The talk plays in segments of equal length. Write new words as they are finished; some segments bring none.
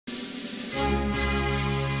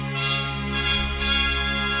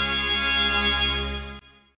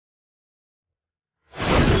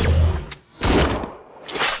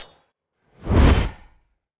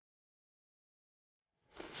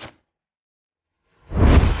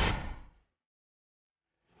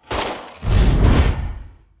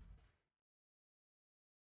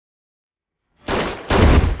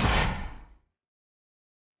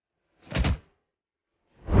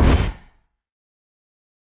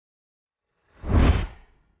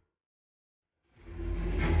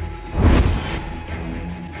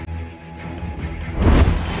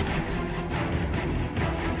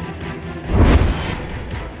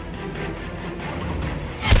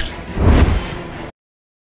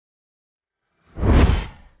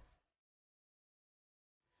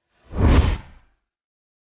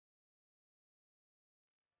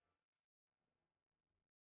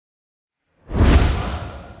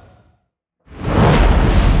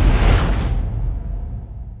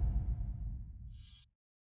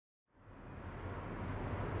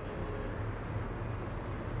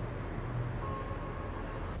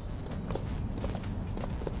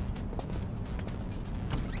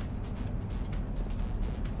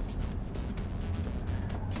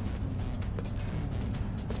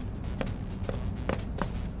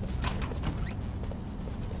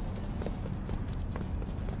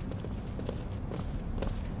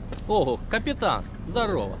О, капитан,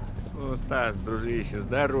 здорово. О, Стас, дружище,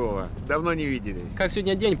 здорово. Давно не виделись. Как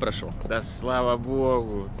сегодня день прошел? Да слава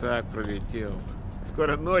богу, так пролетел.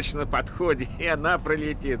 Скоро ночь на подходе, и она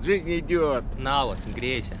пролетит. Жизнь идет. На вот,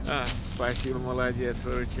 грейся. Спасибо, молодец,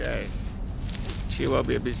 выручай. Чего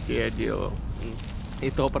бы я без тебя делал? И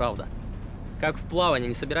то правда. Как в плавание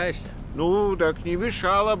не собираешься? Ну, так не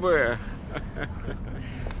мешало бы.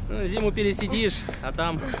 Ну, зиму пересидишь, а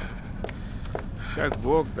там... Как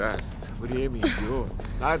Бог даст, время идет.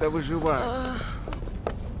 Надо выживать.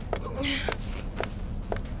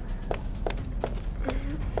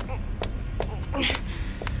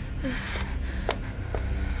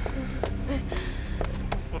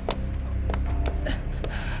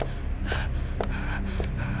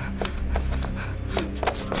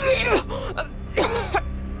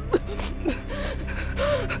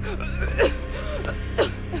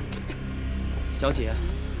小姐，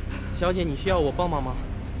小姐，你需要我帮忙吗？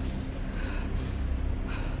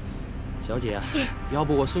小姐，要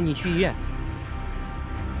不我送你去医院。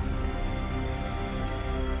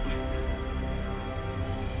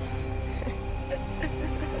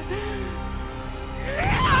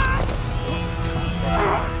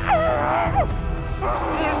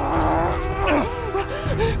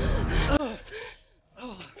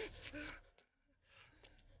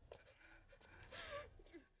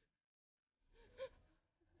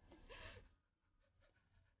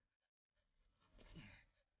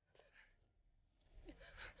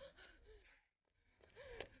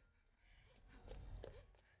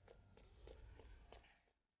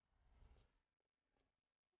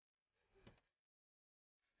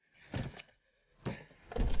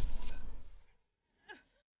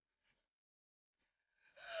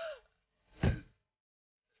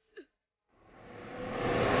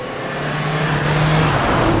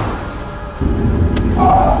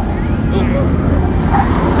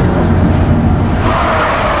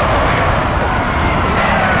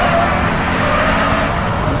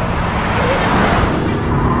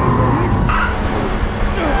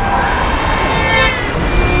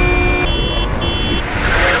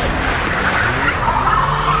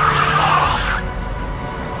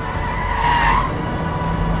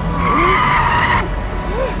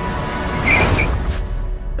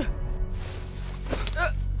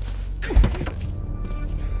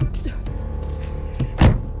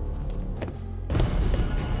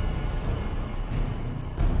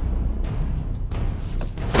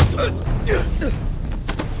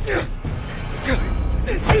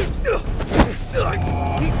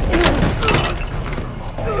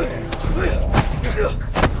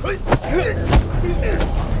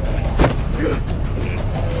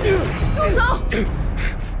住手！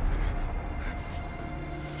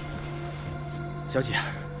小姐，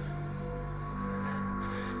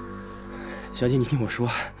小姐，你听我说，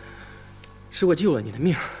是我救了你的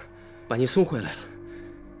命，把你送回来了。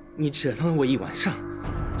你折腾了我一晚上，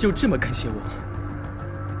就这么感谢我？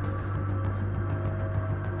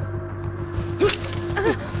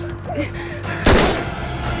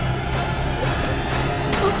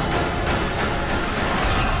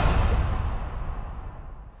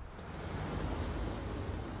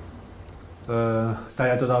大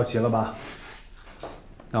家都到齐了吧？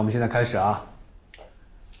那我们现在开始啊。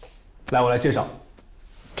来，我来介绍，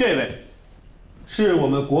这位是我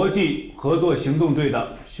们国际合作行动队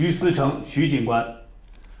的徐思成徐警官。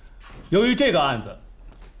由于这个案子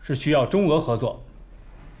是需要中俄合作，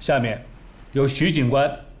下面由徐警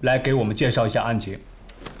官来给我们介绍一下案情。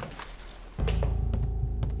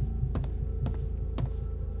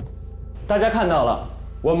大家看到了，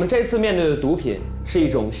我们这次面对的毒品是一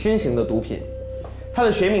种新型的毒品。它的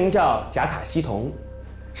学名叫甲卡西酮，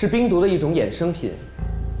是冰毒的一种衍生品。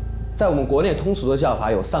在我们国内通俗的叫法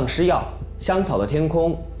有丧尸药、香草的天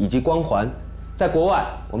空以及光环，在国外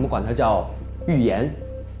我们管它叫预言。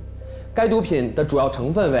该毒品的主要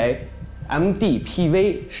成分为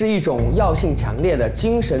MDPV， 是一种药性强烈的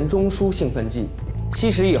精神中枢兴奋剂，吸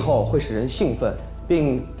食以后会使人兴奋，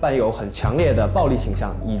并伴有很强烈的暴力倾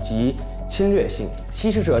向以及侵略性。吸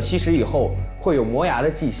食者吸食以后会有磨牙的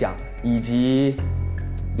迹象以及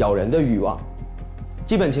咬人的欲望，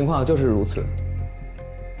基本情况就是如此。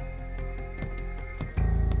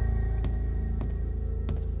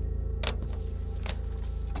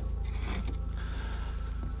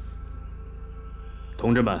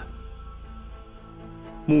同志们，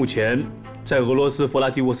目前在俄罗斯弗拉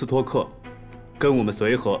迪沃斯托克跟我们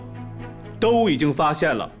随和都已经发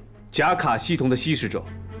现了甲卡西酮的吸食者。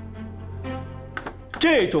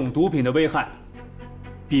这种毒品的危害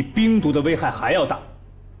比冰毒的危害还要大，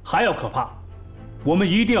还要可怕。我们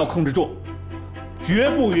一定要控制住，绝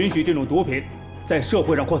不允许这种毒品在社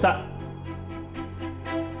会上扩散。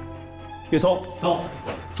叶聪，到。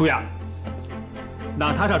舒雅，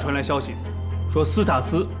娜塔莎传来消息，说斯塔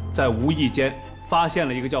斯在无意间发现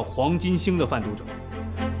了一个叫黄金星的贩毒者。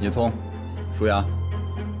叶聪，舒雅，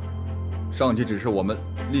上级指示我们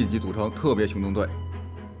立即组成特别行动队。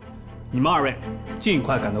你们2位尽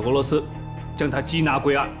快赶到俄罗斯，将他缉拿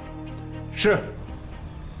归案。是。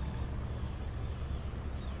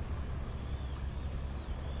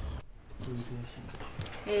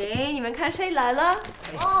哎，你们看谁来了？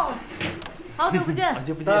哦，好久不见，好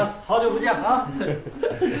久不见，好久不见啊！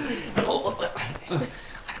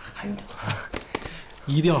还有，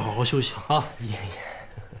一定要好好休息啊！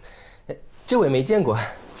这位没见过，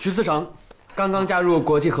徐司长，刚刚加入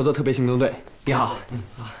国际合作特别行动队。你好。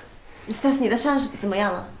但是你的伤怎么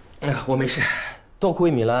样了？我没事，多亏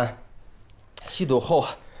米兰，吸毒后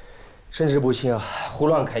神志不清，胡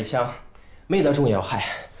乱开枪，没得中要害，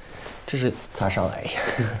这是擦伤而已。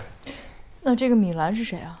那这个米兰是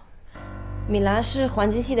谁啊？米兰是黄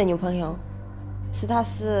金系的女朋友，斯塔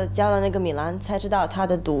斯教了那个米兰，才知道他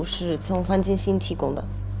的毒是从黄金星提供的。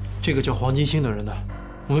这个叫黄金星的人呢，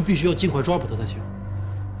我们必须要尽快抓捕他才行。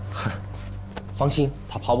放心，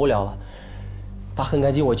他跑不了了。他很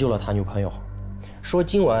感激我救了他女朋友，说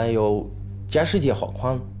今晚有家世界好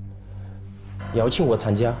款，邀请我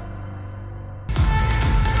参加。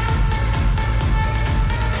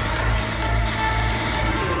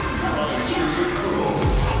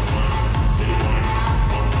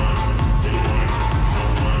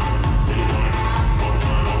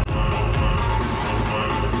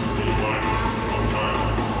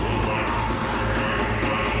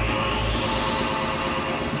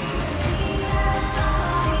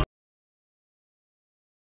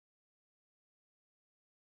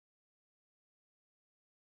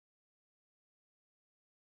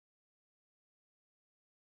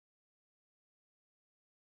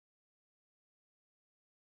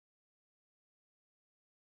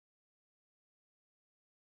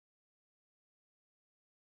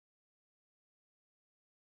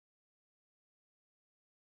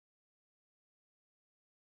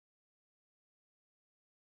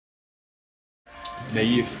没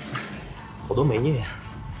衣服，我都没念呀。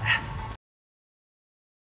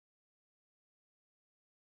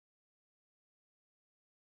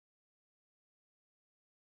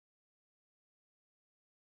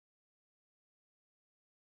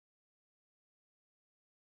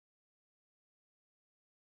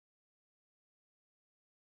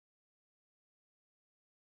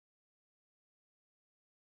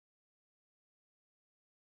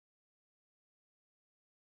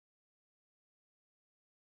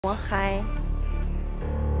我嗨。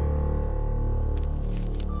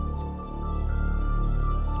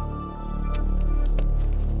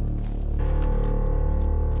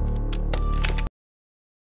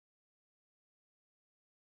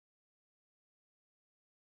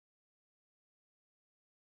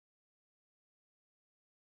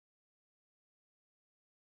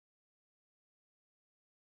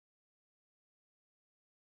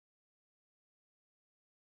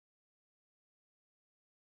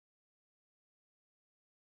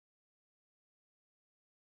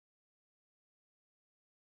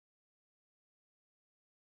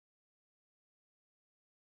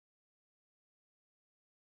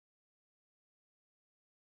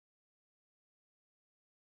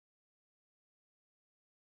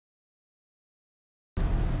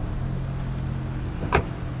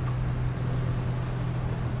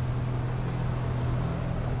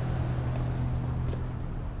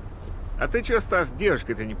А ты чё, Стас, с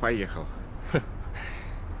девушкой-то не поехал?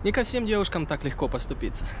 Не ко всем девушкам так легко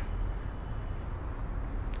поступиться.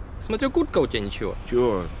 Смотрю, куртка у тебя ничего.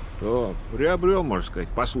 Чё? Да, приобрел, можно сказать,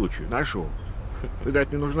 по случаю. Нашел.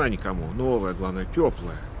 Видать, не нужна никому. Новая, главное,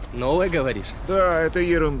 теплая. Новое, говоришь? Да, это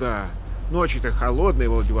ерунда. Ночи-то холодные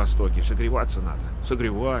в Владивостоке. Согреваться надо.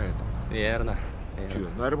 Согревает. Верно. Чё,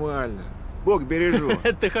 нормально. Бог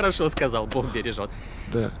бережет. Ты хорошо сказал, Бог бережет.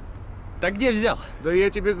 Да. Так где взял? Да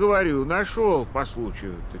я тебе говорю, нашел по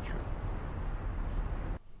случаю. Ты чё?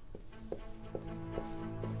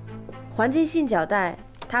 黄金性胶带，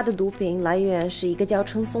它的毒品来源是一个叫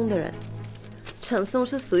陈松的人。陈松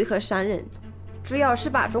是随和商人，主要是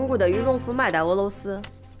把中国的羽绒服卖到俄罗斯。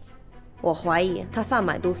我怀疑他贩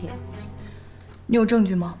卖毒品。你有证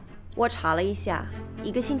据吗？我查了一下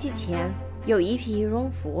，1个星期前有一批羽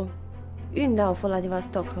绒服运到弗拉迪瓦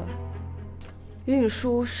斯托克。 运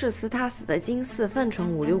输是斯塔斯的金丝帆船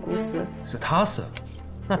物流公司。是他死，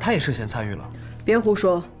那他也涉嫌参与了。别胡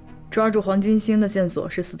说，抓住黄金星的线索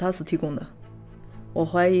是斯塔斯提供的，我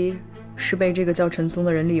怀疑是被这个叫陈松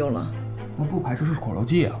的人利用了。那不排除是口头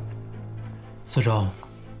计啊。司长，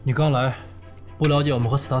你刚来，不了解我们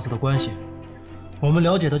和斯塔斯的关系。我们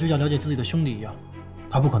了解他就像了解自己的兄弟一样，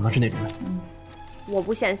他不可能是那种人。我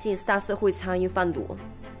不相信斯塔斯会参与贩毒，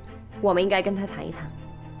我们应该跟他谈一谈。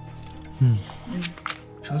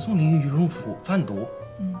陈松林与荣府贩毒。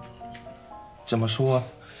这么说，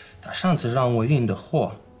他上次让我运的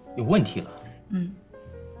货有问题了。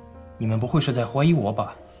你们不会是在怀疑我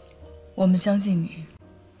吧？我们相信你，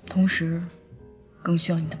同时更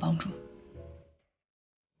需要你的帮助。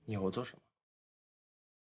你要我做什么？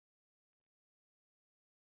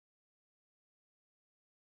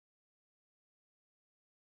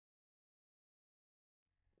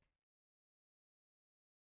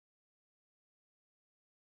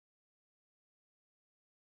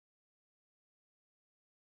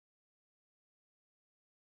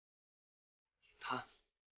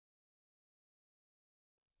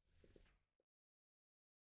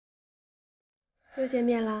他又见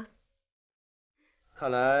面啦？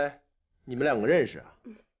看来你们两个认识啊？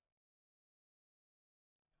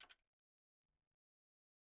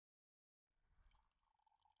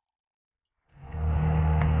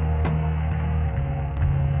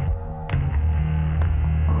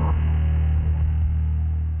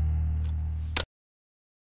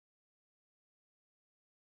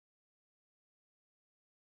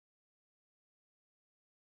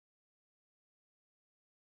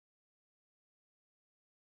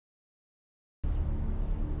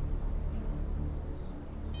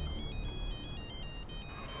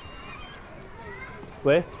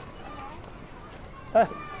喂，哎，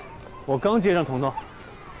我刚接上彤彤，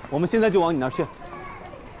我们现在就往你那儿去。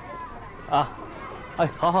啊，哎，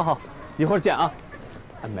好好好，一会儿见啊。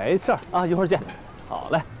哎，没事儿啊，一会儿见。好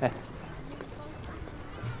嘞，哎。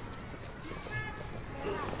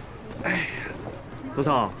哎呀，彤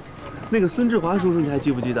彤，那个孙志华叔叔你还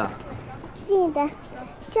记不记得？记得，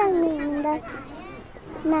上面的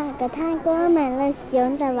那个他给我买了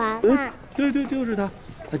熊的娃娃。对对，就是他。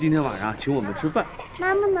他今天晚上请我们吃饭。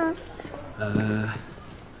妈妈呢？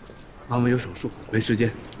妈妈有手术，没时间。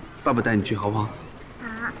爸爸带你去好不好？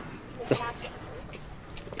好。走。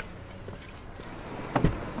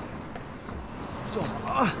坐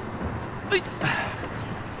好啊！哎。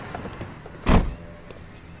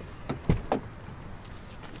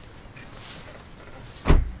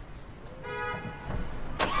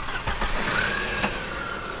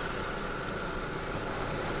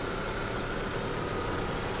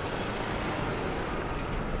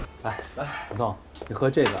来，彤彤，你喝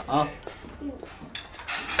这个啊。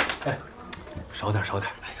哎，少点，少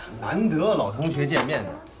点。哎呀，难得老同学见面呢。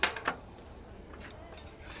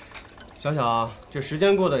想想啊，这时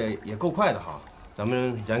间过得也够快的哈，咱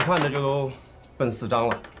们眼看着就都奔4章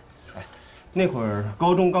了。哎，那会儿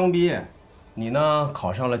高中刚毕业，你呢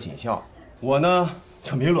考上了警校，我呢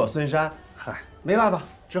就名落孙山。嗨，没办法，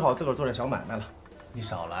只好自个儿做点小买卖了。你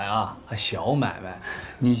少来啊，还小买卖？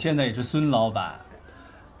你现在也是孙老板。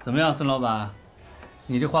怎么样，孙老板？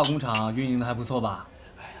你这化工厂运营的还不错吧？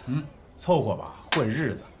凑合吧，混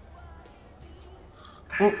日子。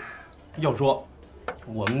要说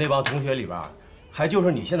我们那帮同学里边，还就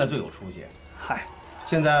是你现在最有出息。嗨，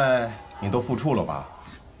现在你都复处了吧？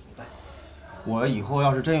我以后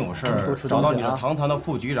要是真有事儿找到你这堂堂的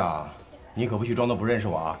副局长，你可不许装作不认识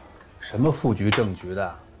我啊！什么副局正局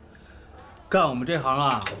的？干我们这行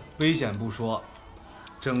啊，危险不说。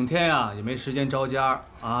整天呀也没时间招家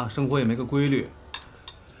啊，生活也没个规律。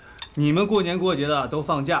你们过年过节的都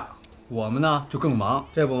放假，我们呢就更忙。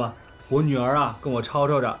这不嘛，我女儿啊跟我吵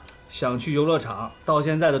吵着想去游乐场，到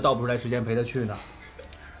现在都倒不出来时间陪她去呢，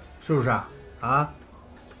是不是啊？啊？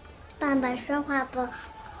爸爸说话不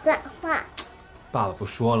算话。爸爸不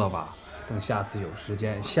说了吧？等下次有时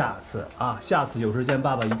间，下次有时间，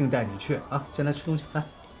爸爸一定带你去啊！先来吃东西，来。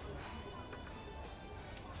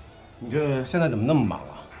你这现在怎么那么忙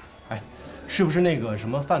啊？哎，是不是那个什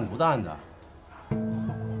么贩毒的案子？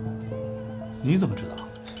你怎么知道？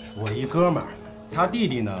我一哥们儿，他弟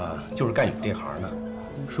弟呢就是干你们这行的，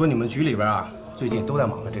说你们局里边啊最近都在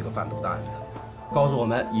忙着这个贩毒的案子，告诉我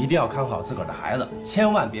们一定要看好自个儿的孩子，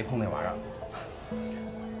千万别碰那玩意儿。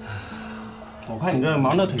我看你这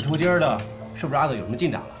忙得腿抽筋的，是不是案子有什么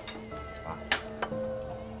进展了？啊？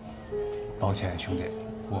抱歉，兄弟，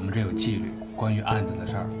我们这有纪律，关于案子的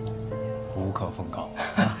事儿。无可奉告。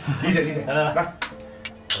理解理解。来，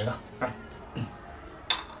回头。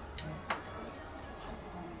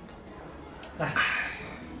来，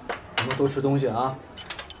咱们多吃东西啊。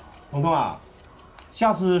彤彤啊，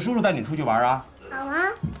下次叔叔带你出去玩啊。好啊。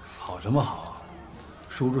好什么好？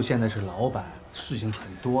叔叔现在是老板，事情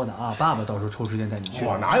很多的啊。爸爸到时候抽时间带你去。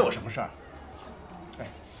我哪有什么事儿？哎，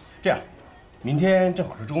这样，明天正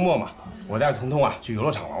好是周末嘛，我带着彤彤啊去游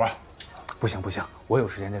乐场玩玩。不行不行，我有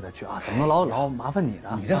时间带他去啊，怎么能老麻烦你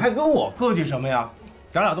呢？你这还跟我客气什么呀？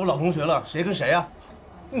咱俩都老同学了，谁跟谁呀？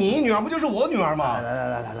你女儿不就是我女儿吗？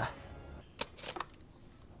来。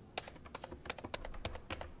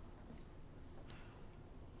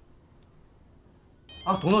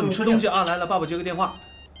啊，彤彤，你吃东西啊！来，爸爸接个电话。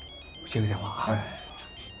我接个电话啊。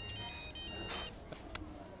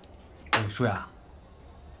哎，舒雅。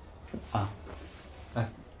啊。哎。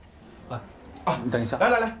你等一下。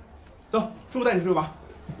来，走，叔叔带你出去玩。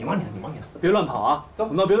你忙你的，别乱跑啊！走，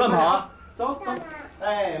彤彤别乱跑啊！走。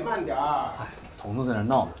哎，慢点儿。哎，彤彤在那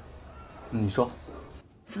闹呢。你说。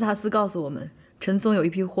斯塔斯告诉我们，陈松有一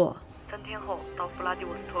批货3天后到弗拉迪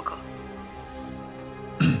沃斯托克。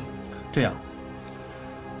这样，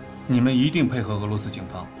你们一定配合俄罗斯警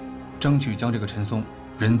方，争取将这个陈松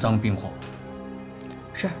人赃并获。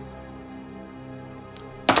是。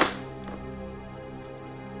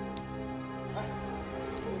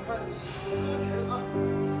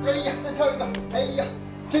哎呀，再跳一个！哎呀，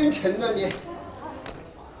真沉呐你。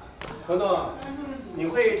彤彤，你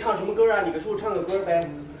会唱什么歌啊？你给叔叔唱个歌呗，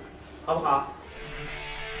好不好？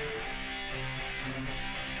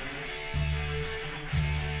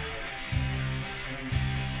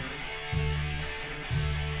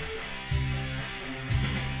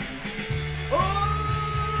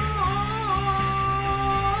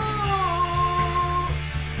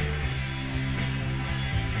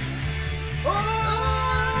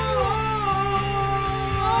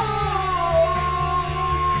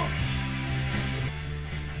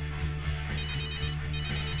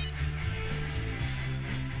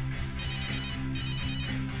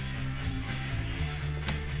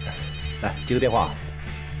来接个电话。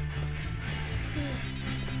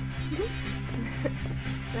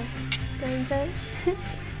来，干一杯。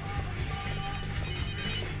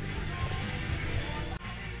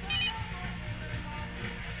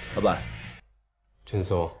老板，陈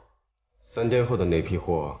松，3天后的那批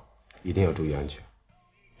货一定要注意安全。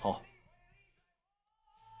好。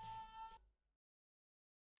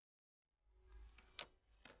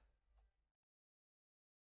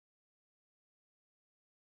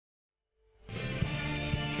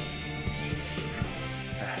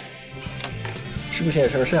是不是有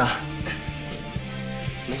什么事啊？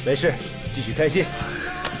没事，继续开心。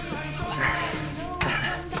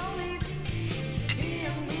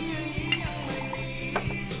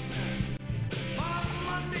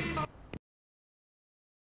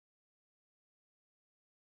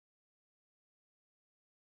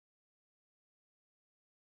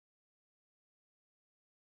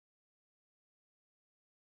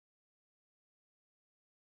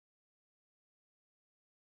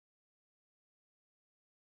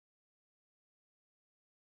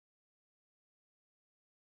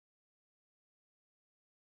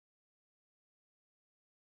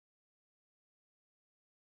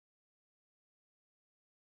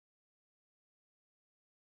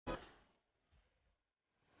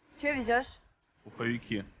Че везешь?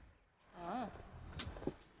 Пуховики.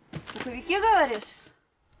 Пуховики, говоришь?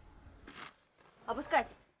 Обыскать.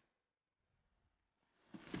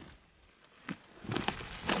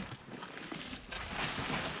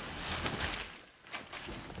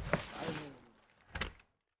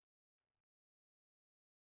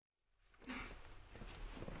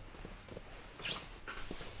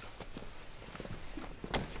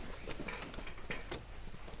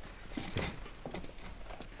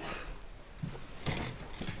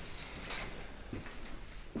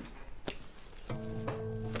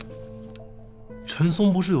陈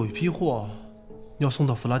松不是有一批货要送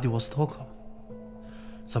到弗拉迪沃斯托克吗？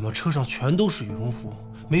怎么车上全都是羽绒服，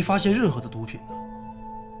没发现任何的毒品呢？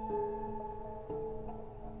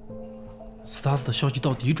斯塔斯的消息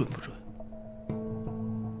到底准不准？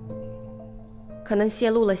可能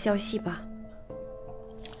泄露了消息吧。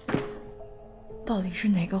到底是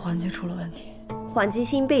哪个环节出了问题？黄金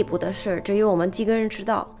星被捕的事只有我们几个人知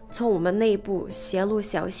道，从我们内部泄露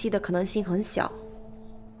消息的可能性很小。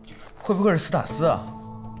会不会是斯塔斯啊？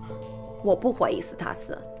我不怀疑斯塔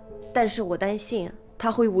斯，但是我担心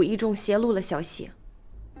他会无意中泄露了消息。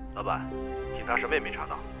老板，警察什么也没查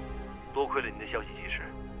到，多亏了您的消息及时。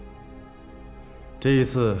这一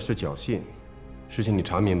次是侥幸，事情你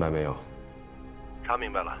查明白没有？查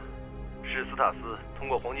明白了，是斯塔斯通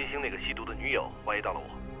过黄金星那个吸毒的女友怀疑到了我，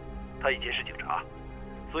他以前是警察，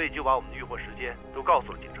所以就把我们的遇货时间都告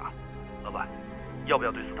诉了警察。老板，要不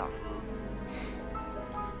要对斯塔斯？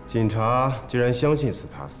警察既然相信斯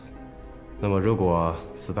塔斯，那么如果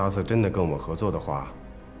斯塔斯真的跟我们合作的话，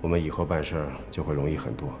我们以后办事就会容易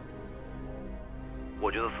很多。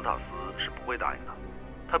我觉得斯塔斯是不会答应的，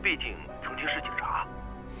他毕竟曾经经是警察。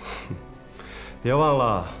别忘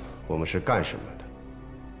了，我们是干什么的？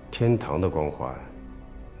天堂的光环，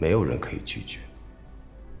没有人可以拒绝。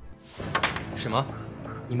什么？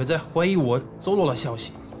你们在怀疑我走漏了消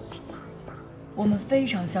息？我们非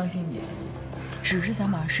常相信你，只是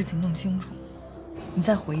想把事情弄清楚。你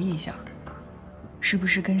再回忆一下，是不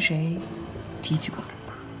是跟谁提起过？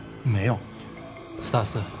没有。斯塔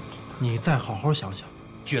斯，你再好好想想。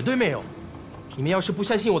绝对没有。你们要是不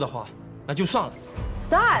相信我的话，那就算了。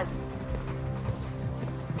Stars，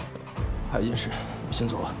 还有一件事，我先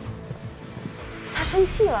走了。他生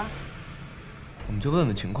气了。我们就问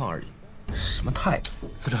问情况而已。什么态度？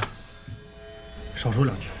司长，少说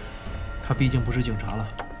两句。他毕竟不是警察了，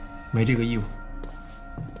没这个义务。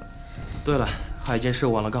对了，还有一件事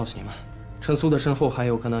忘了告诉你们，陈苏的身后还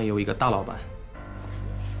有可能有一个大老板。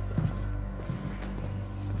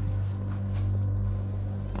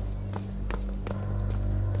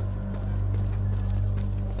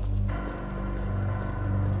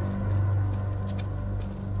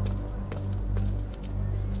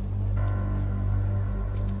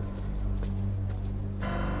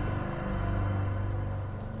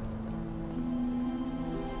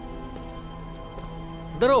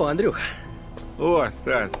Здорово, Андрюха. О,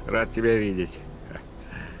 Стас, рад тебя видеть.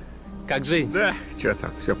 Как жизнь? Да, что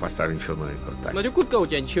там, все по-старенькому новенькому. Смотрю, куртка у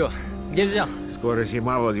тебя ничего. Где взял? Скоро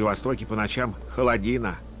зима в Владивостоке, по ночам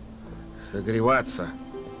холодина. Согреваться.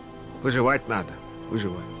 Выживать надо,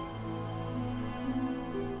 выживать.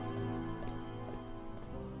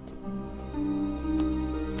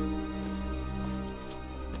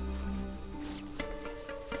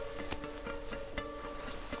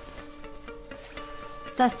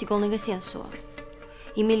 Stas 提供了一个线索：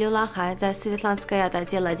一名流浪汉在斯维特兰斯克亚的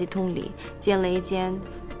捡垃圾桶里捡了一件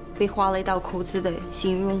被划了一道口子的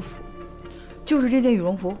新羽绒服。就是这件羽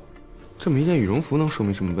绒服。这么一件羽绒服能说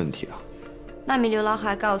明什么问题啊？那名流浪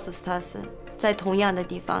汉告诉 Stas， 在同样的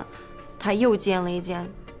地方，他又捡了一件，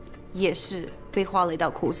也是被划了一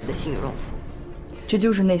道口子的新羽绒服。这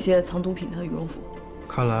就是那些藏毒品的羽绒服。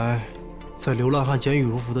看来，在流浪汉捡羽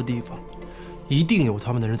绒服的地方，一定有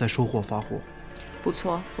他们的人在收货发货。不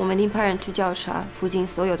错，我们已经派人去调查附近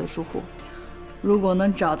所有的住户。如果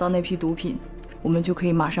能找到那批毒品，我们就可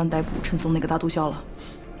以马上逮捕陈松那个大毒枭了。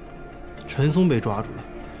陈松被抓住了，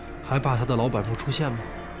还怕他的老板不出现吗？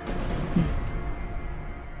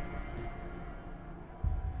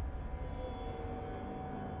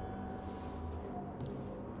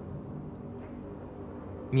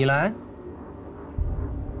米兰。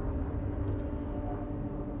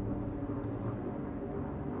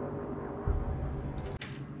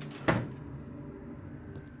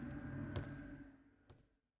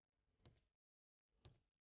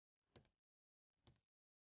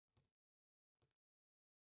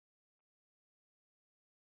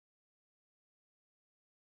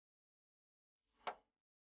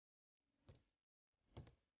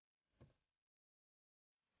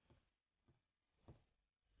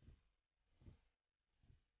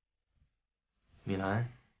米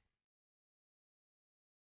兰，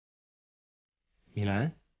米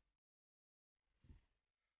兰，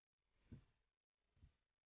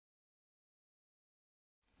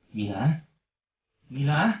米兰，米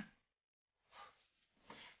兰，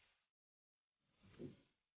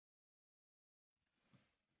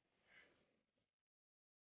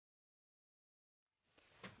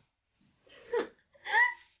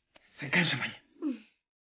在干什么你？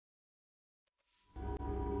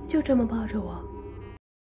就这么抱着我。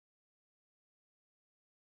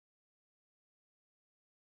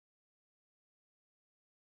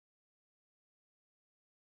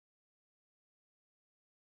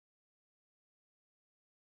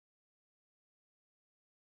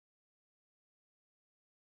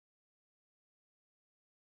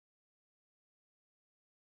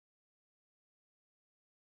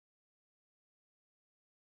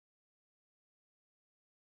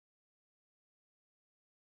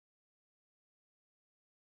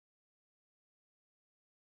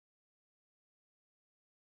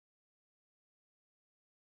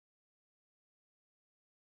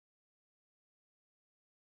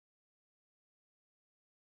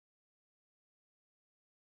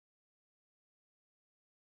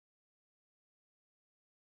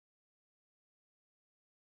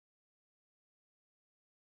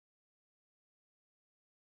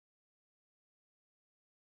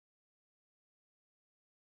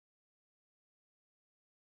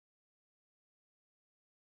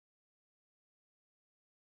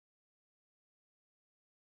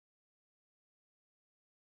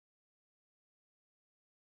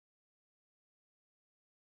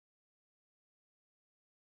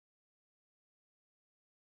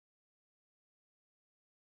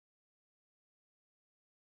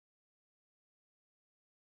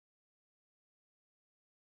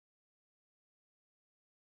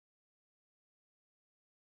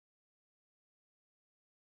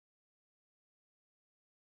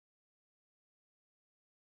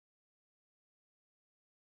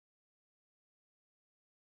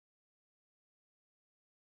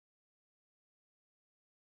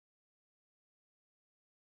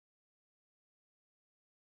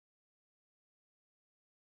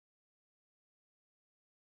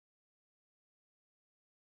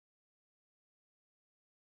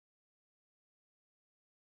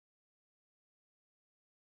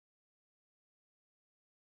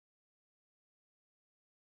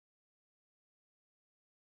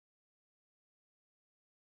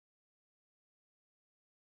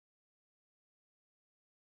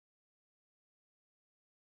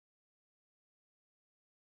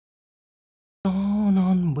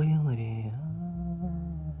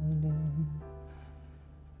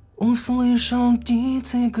слышал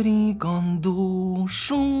птицы крик, он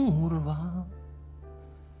душу рвал.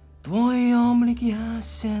 В твоем лике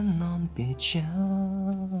ясен печаль.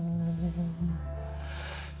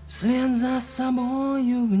 Вслед за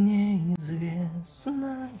собою в неизвестность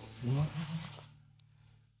звал.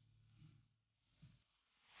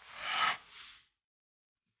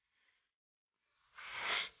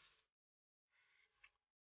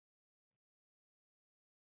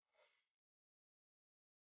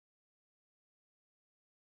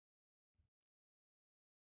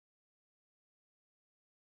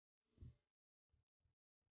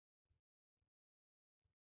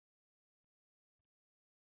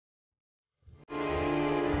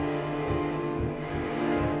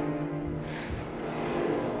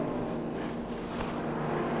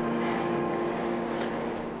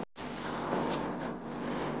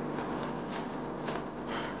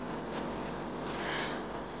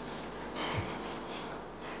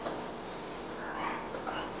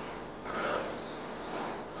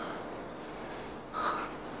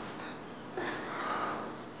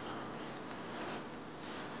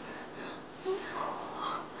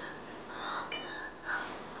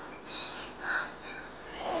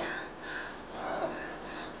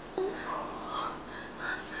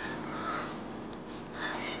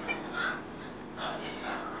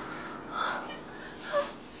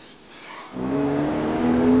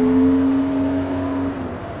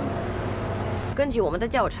根据我们的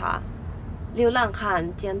调查，流浪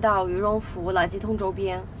汉见到羽绒服垃圾桶周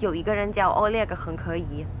边有一个人叫欧列格，很可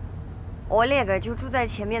疑。欧列格就住在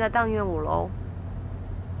前面的单元5楼，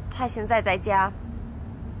他现在在家。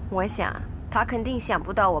我想他肯定想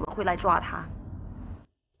不到我们会来抓他。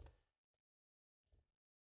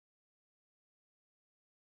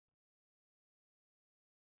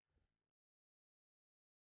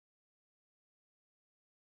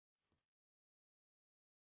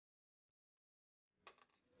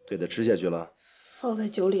给他吃下去了，放在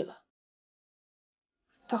酒里了。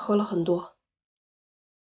他喝了很多，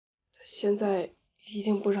他现在已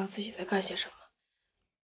经不知道自己在干些什么。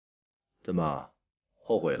怎么，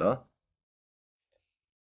后悔了？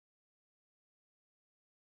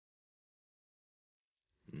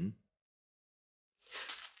嗯，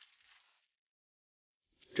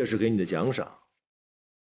这是给你的奖赏。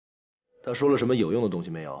他说了什么有用的东西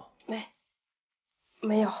没有？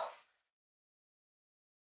没有。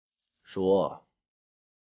说。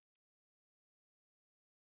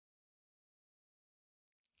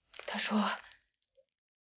他说，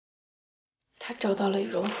他找到了羽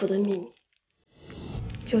绒服的秘密，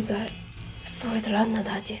就在斯维特兰娜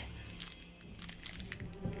大街。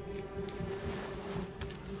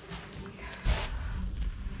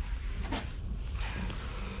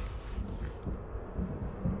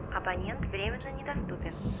Абонент временно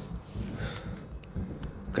недоступен。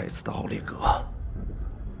该死的奥列格！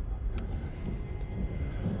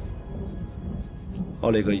奥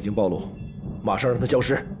列格已经暴露，马上让他消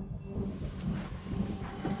失。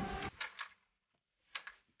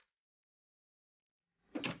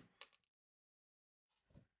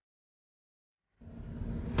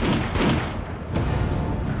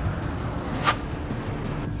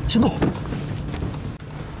行动！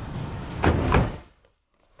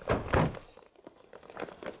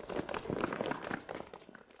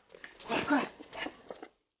快！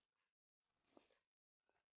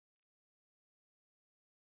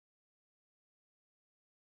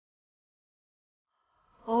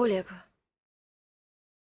欧列格。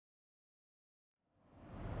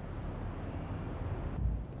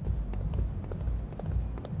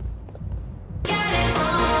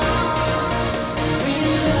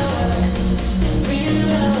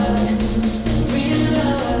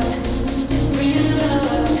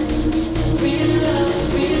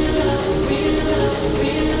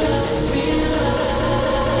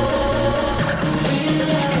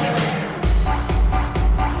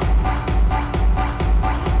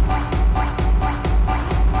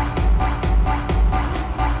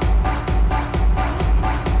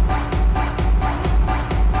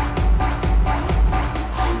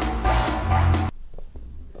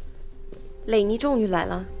雷尼终于来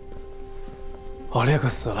了。奥列克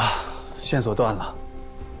死了，线索断了。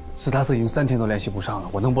斯塔斯已经3天都联系不上了，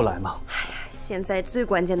我能不来吗？哎呀，现在最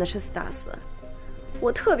关键的是斯塔斯，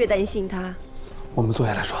我特别担心他。我们坐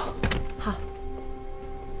下来说。好。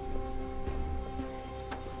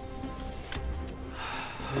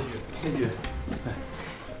编剧，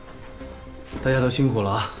大家都辛苦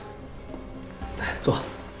了啊！来坐，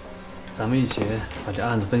咱们一起把这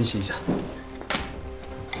案子分析一下。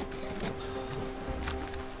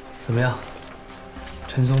怎么样？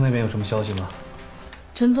陈松那边有什么消息吗？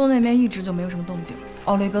陈松那边一直就没有什么动静。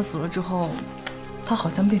奥雷格死了之后，他好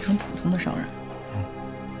像变成普通的商人。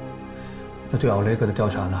那对奥雷格的调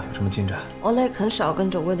查呢，有什么进展？奥雷格很少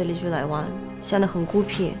跟周围的邻居来往，显得很孤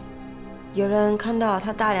僻。有人看到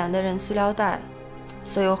他大量的人塑料袋，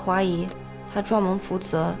所以我怀疑他专门负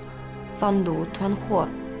责贩毒团伙，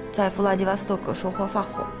在弗拉基瓦斯托克收货发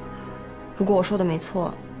货。如果我说的没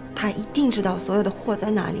错，他一定知道所有的货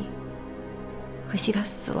在哪里。可惜他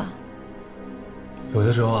死了。有的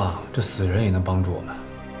时候啊，这死人也能帮助我们，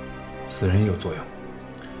死人也有作用。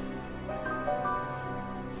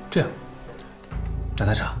这样，娜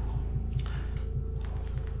塔莎，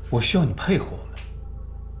我需要你配合我们，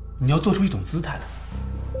你要做出一种姿态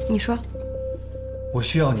来。你说。我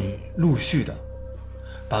需要你陆续的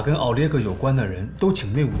把跟奥列格有关的人都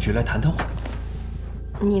请内务局来谈谈话。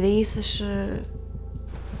你的意思是？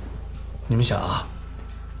你们想啊，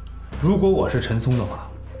如果我是陈松的话，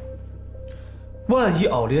万一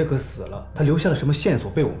奥列格死了，他留下了什么线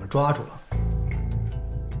索被我们抓住了，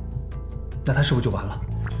那他是不是就完了？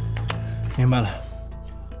明白了。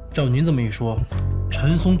照您这么一说，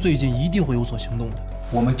陈松最近一定会有所行动的。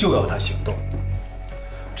我们就要他行动，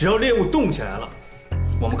只要猎物动起来了，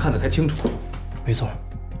我们看得才清楚。没错。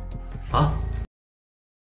啊？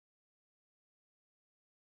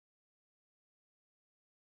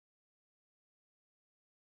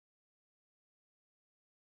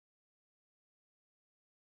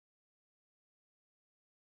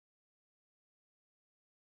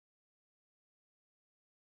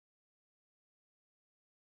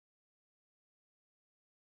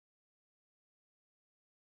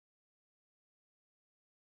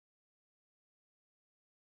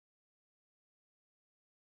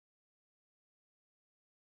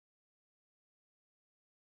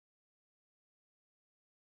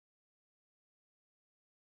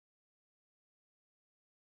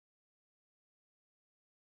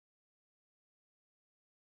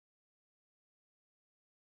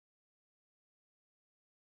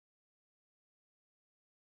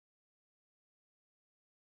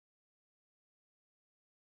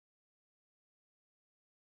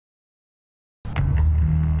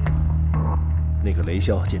那个雷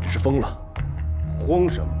霄简直是疯了！慌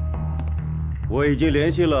什么？我已经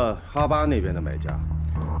联系了哈巴那边的买家，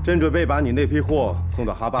正准备把你那批货送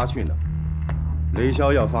到哈巴去呢。雷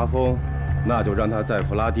霄要发疯，那就让他在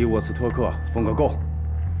弗拉迪沃斯托克疯个够。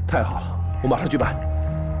太好了，我马上去办。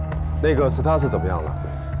那个斯塔斯怎么样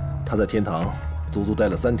了？他在天堂足足待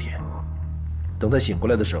了3天，等他醒过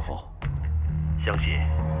来的时候，相信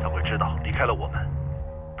他会知道离开了我们，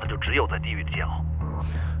他就只有在地狱里煎熬。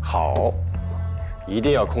好。一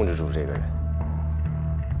定要控制住这个人，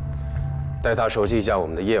带他熟悉一下我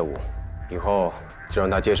们的业务，以后就让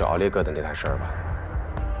他接手奥列格的那摊事儿吧。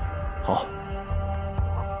好。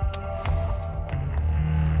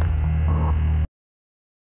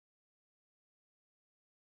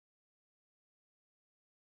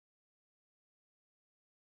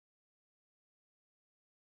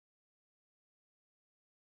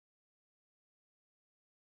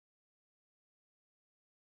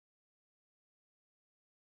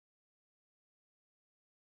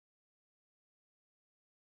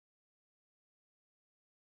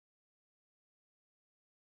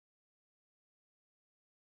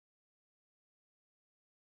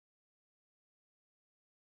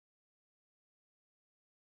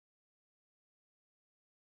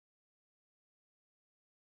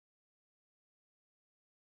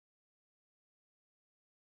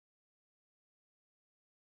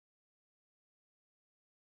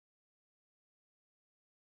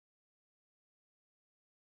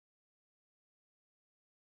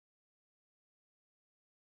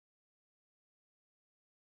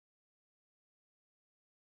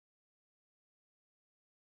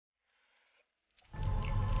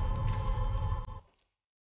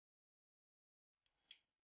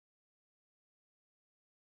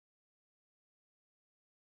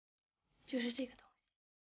就是这个东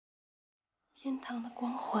西，天堂的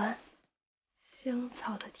光环，香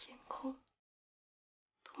草的天空，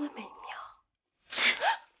多么美妙！你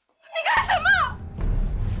干什么？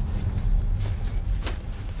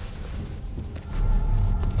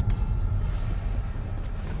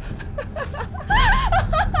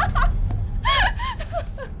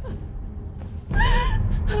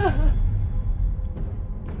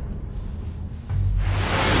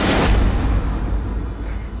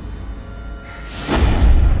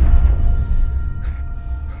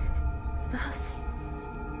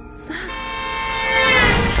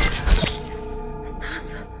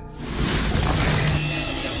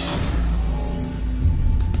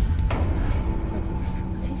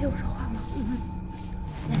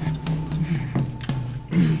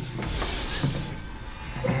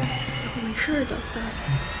死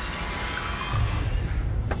你！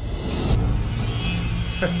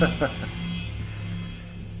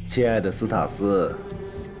亲爱的斯塔斯，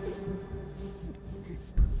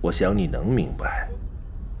我想你能明白，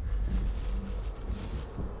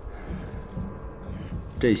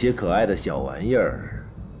这些可爱的小玩意儿，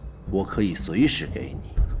我可以随时给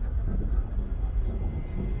你。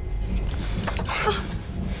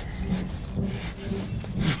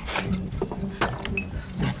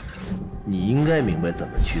你应该明白怎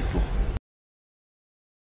么去做。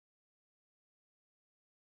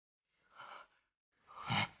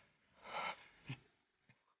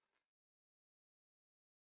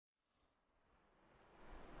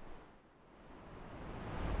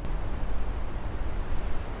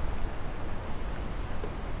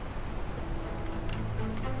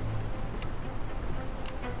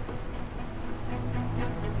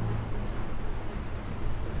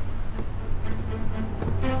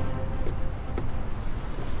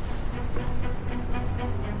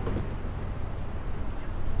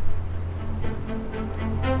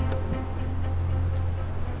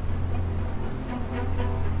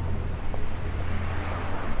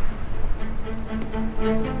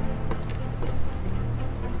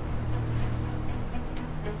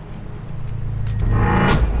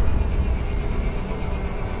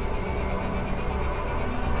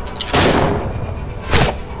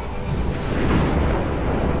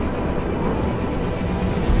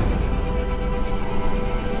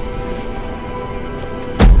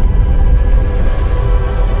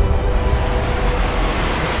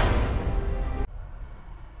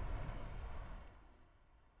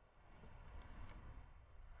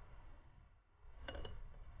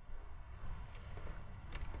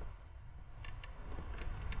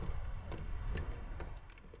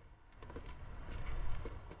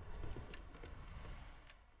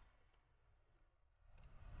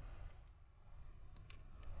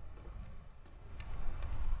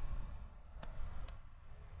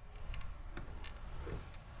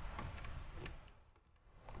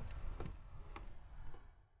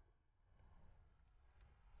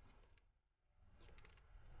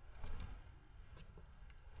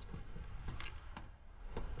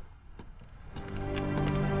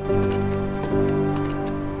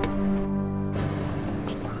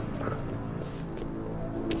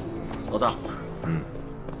老大，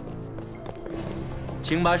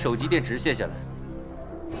请把手机电池卸下来。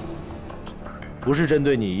不是针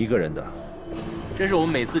对你一个人的，这是我们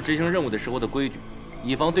每次执行任务的时候的规矩，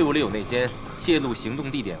以防队伍里有内奸泄露行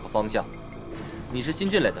动地点和方向。你是新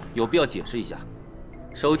进来的，有必要解释一下。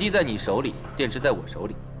手机在你手里，电池在我手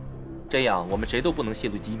里，这样我们谁都不能泄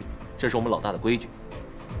露机密，这是我们老大的规矩。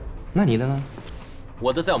那你的呢？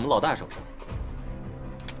我的在我们老大手上。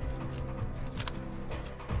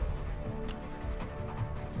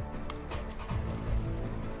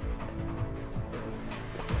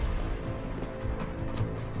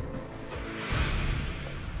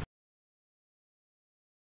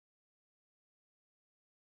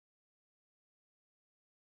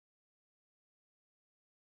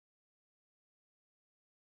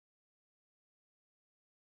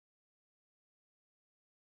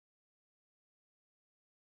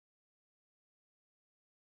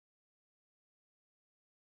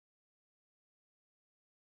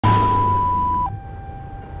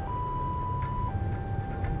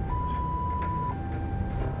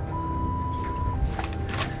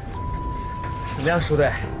怎么样，叔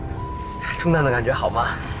队？中弹的感觉好吗？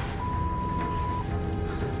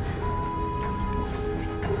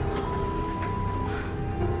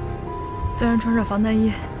虽然穿着防弹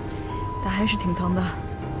衣，但还是挺疼的。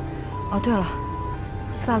哦，对了，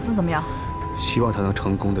萨斯怎么样？希望他能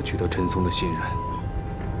成功的取得陈松的信任。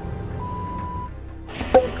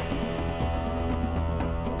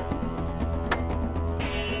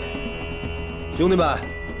兄弟们，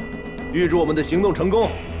预祝我们的行动成功！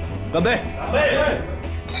干杯！干杯！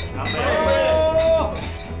干杯！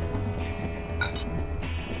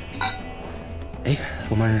哎，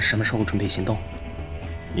我们什么时候准备行动？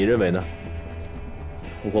你认为呢？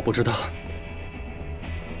我不知道。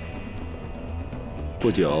不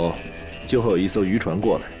久，就会有一艘渔船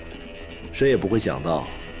过来，谁也不会想到，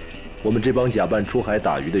我们这帮假扮出海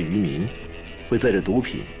打鱼的渔民，会载着毒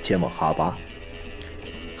品前往哈巴。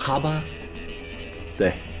哈巴？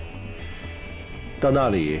对。到那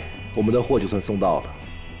里，我们的货就算送到了，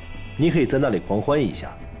你可以在那里狂欢一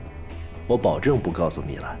下，我保证不告诉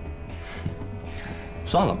米兰。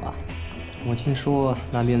算了吧，我听说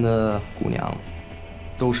那边的姑娘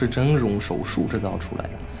都是整容手术制造出来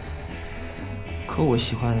的，可我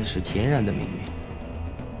喜欢的是天然的美女，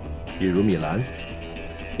比如米兰。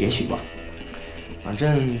也许吧，反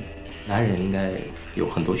正男人应该有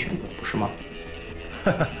很多选择，不是吗？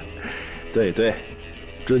对对，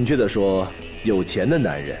准确的说，有钱的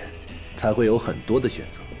男人才会有很多的选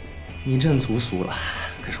择。你真粗俗了，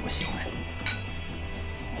可是我喜欢。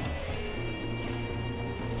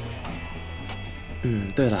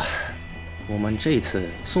对了，我们这一次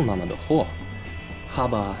送到了的货，哈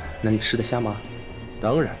巴能吃得下吗？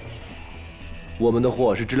当然，我们的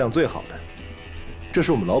货是质量最好的，这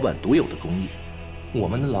是我们老板独有的工艺。我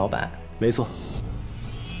们的老板？没错，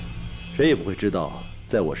谁也不会知道，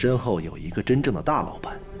在我身后有一个真正的大老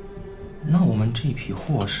板。那我们这批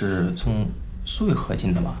货是从穗河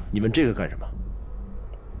进的吗？你们这个干什么？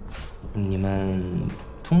你们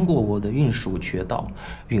通过我的运输渠道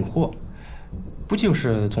运货，不就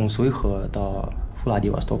是从穗河到弗拉迪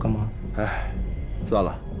瓦斯托克吗？哎，算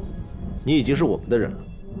了，你已经是我们的人了，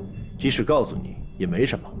即使告诉你也没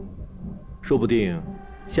什么，说不定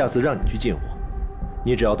下次让你去进货，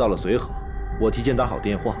你只要到了穗河，我提前打好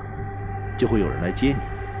电话，就会有人来接你。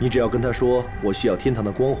你只要跟他说我需要天堂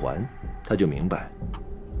的光环，他就明白，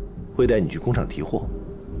会带你去工厂提货。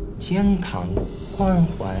天堂光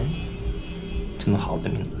环，这么好的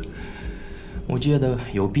名字，我觉得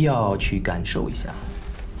有必要去感受一下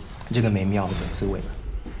这个美妙的滋味了。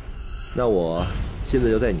那我现在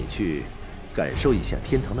就带你去感受一下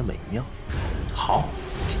天堂的美妙。好。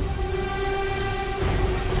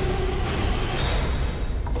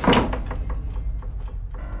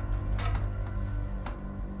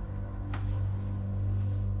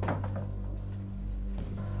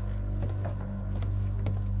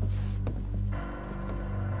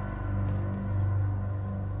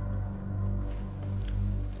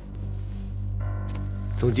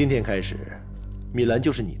从今天开始，米兰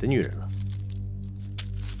就是你的女人了。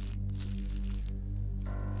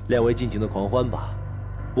两位尽情的狂欢吧，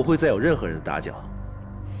不会再有任何人的打搅。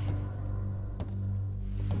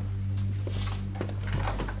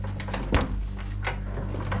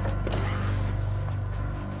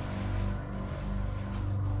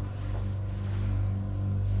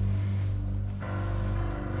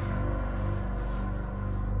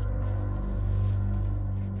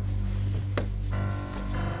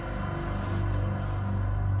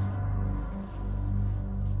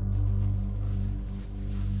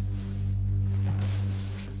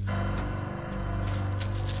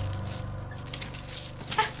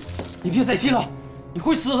你别再吸了，你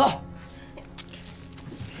会死的。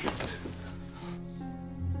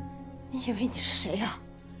你以为你是谁呀？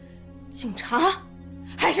警察，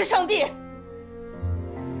还是上帝？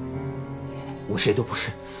我谁都不是，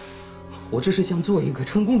我只是想做一个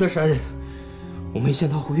成功的杀人。我没想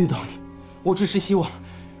到会遇到你，我只是希望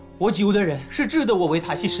我救的人是值得我为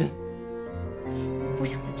他牺牲。不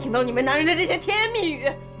想再听到你们男人的这些甜言蜜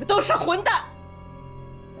语，你们都是混蛋！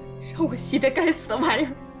让我吸这该死的玩意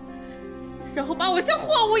儿，然后把我像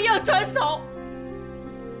货物一样转手。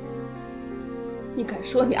你敢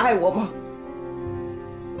说你爱我吗？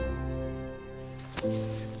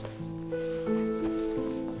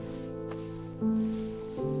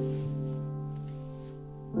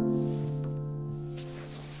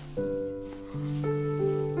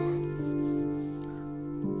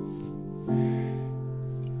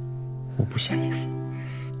我不想你死。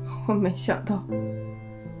我没想到，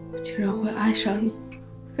我竟然会爱上你。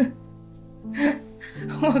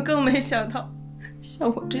我更没想到，像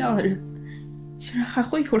我这样的人，竟然还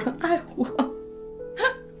会有人爱我。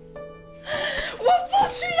我不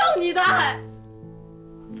需要你的爱，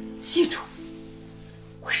记住，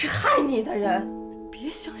我是害你的人。别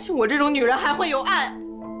相信我这种女人还会有爱。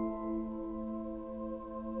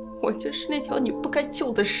我就是那条你不该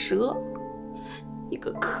救的蛇，你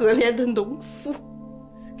个可怜的农夫，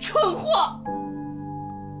蠢货！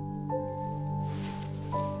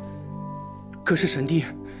可是神帝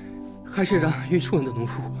还是让愚蠢的农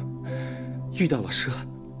夫遇到了蛇。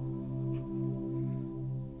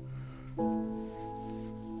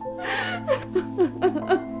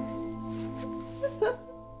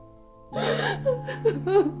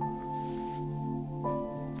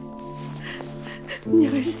你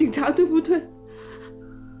还是警察，对不对？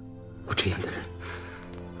我这样的人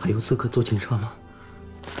还有资格做警察吗？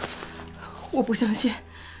我不相信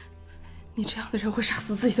你这样的人会杀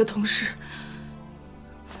死自己的同事。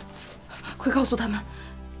快告诉他们，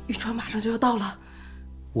渔船马上就要到了。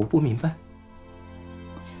我不明白。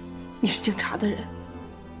你是警察的人，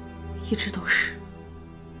一直都是。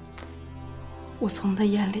我从你的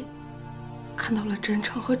眼里看到了真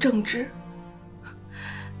诚和正直。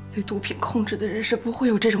被毒品控制的人是不会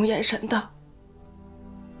有这种眼神的。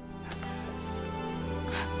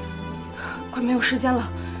快没有时间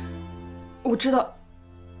了，我知道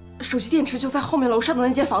手机电池就在后面楼上的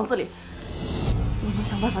那间房子里。我能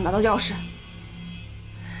想办法拿到钥匙，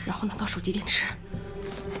然后拿到手机电池。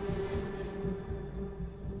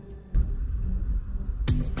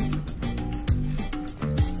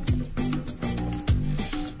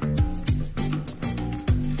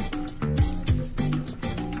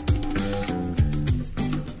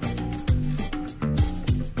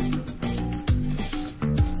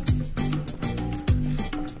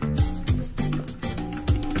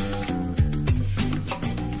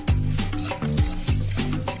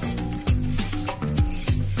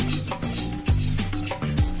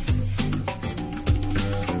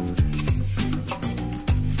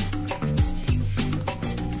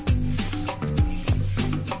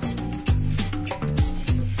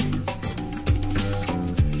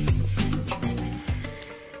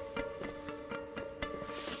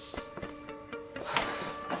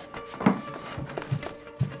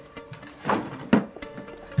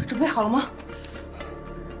 准备好了吗？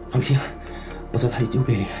放心，我在他的酒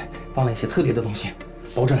杯里放了一些特别的东西，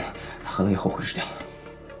保证他喝了以后会吃掉。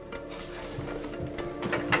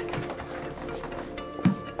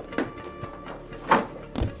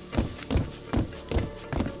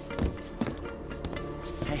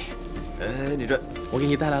你这，我给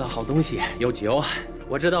你带来了好东西，有酒，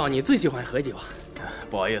我知道你最喜欢喝酒。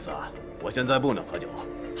不好意思啊，我现在不能喝酒。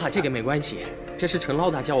这个没关系，这是陈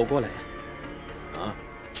老大叫我过来的。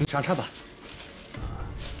 你上车吧。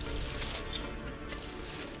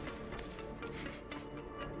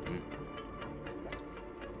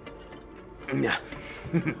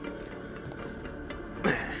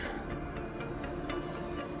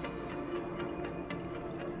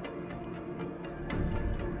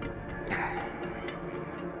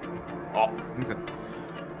好。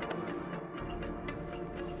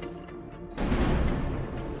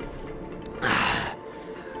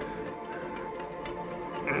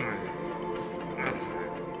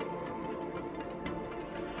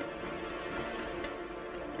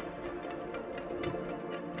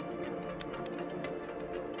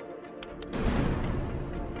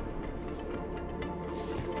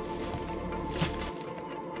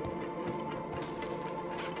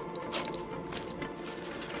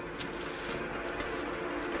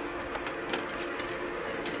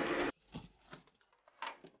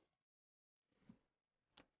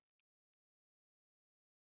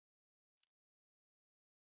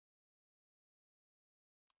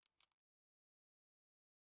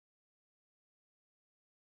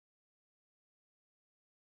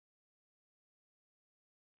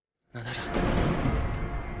娜塔莎，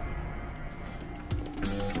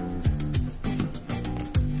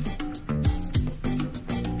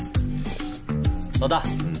老大，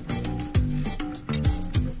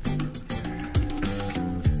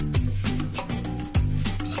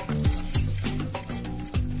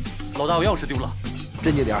老大，我钥匙丢了，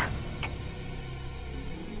镇静点儿。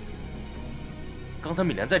刚才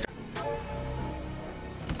米莲在这儿。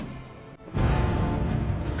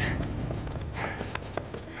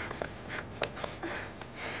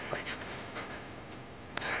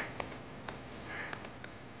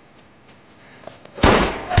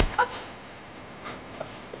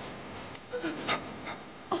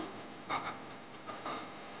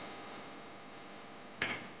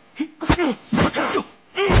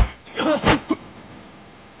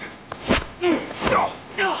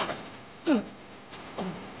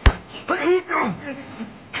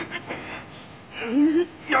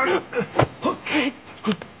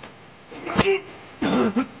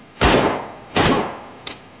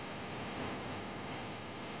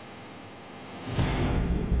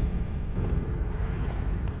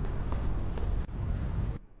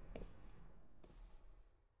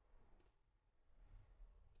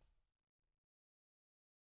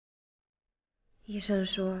 医生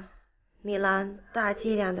说，米兰大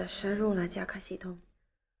剂量的摄入了甲壳系统，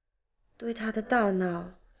对他的大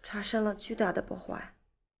脑产生了巨大的破坏，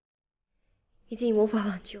已经无法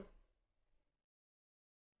挽救。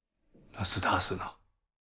那斯塔斯呢？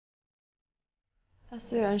他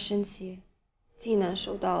虽然身体技能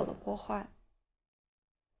受到了破坏，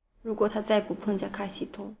如果他再不碰甲壳系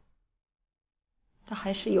统，他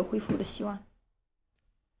还是有恢复的希望。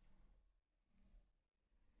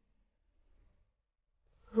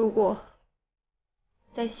 如果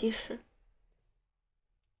再稀释，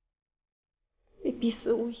会必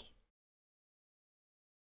死无疑。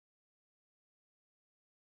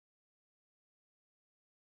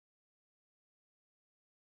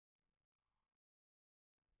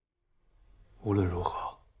无论如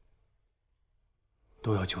何，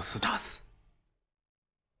都要救斯塔斯。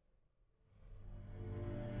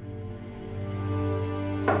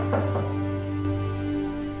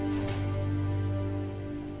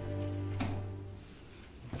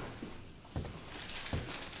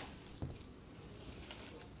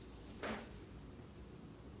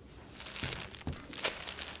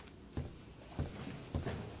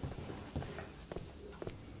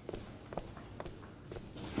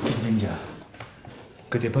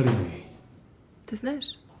Где были вы? Ты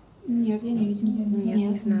знаешь? Нет, я не видела. Нет,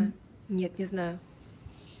 не знаю. Нет, не знаю.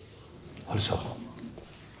 Хорошо.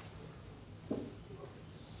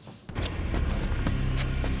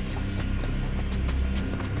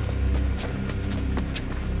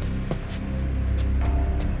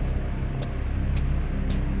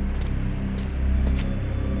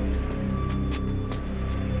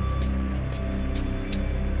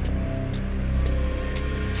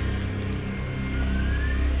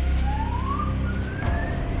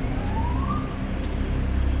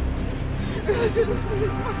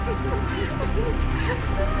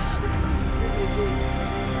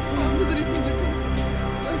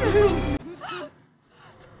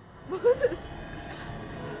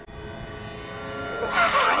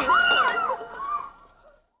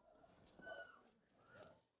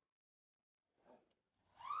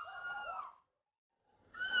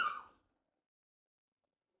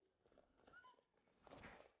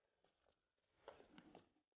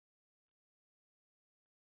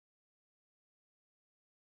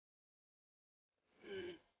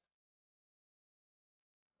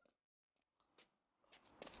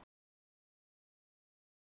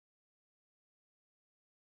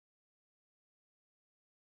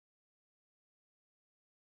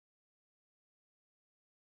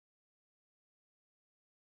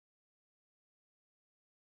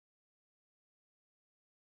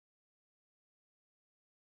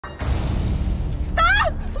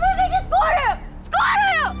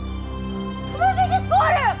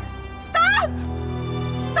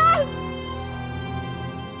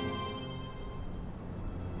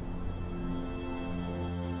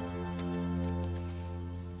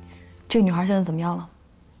这个女孩现在怎么样了？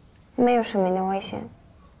没有生命的危险。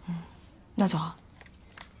那就好。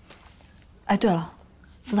哎，对了，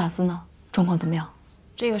斯塔斯呢？状况怎么样？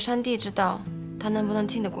只有上帝知道他能不能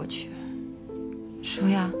挺得过去。舒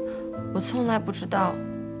雅，我从来不知道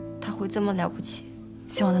他会这么了不起。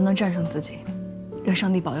希望他能战胜自己，愿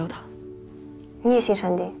上帝保佑他。你也信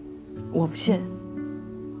上帝？我不信，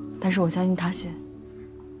但是我相信他信。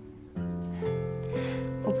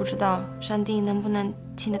我不知道上帝能不能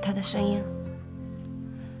听得他的声音。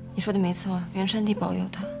你说的没错，愿上帝保佑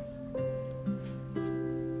他。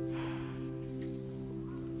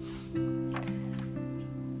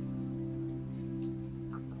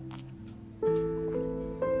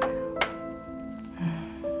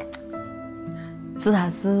斯塔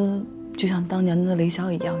斯就像当年的雷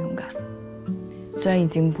霄一样勇敢，虽然已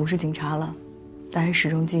经不是警察了，但是始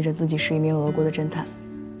终记着自己是一名俄国的侦探，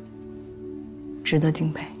值得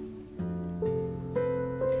敬佩。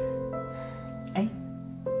哎，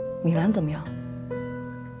米兰怎么样？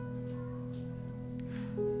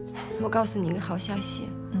我告诉你一个好消息，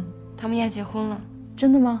他们要结婚了。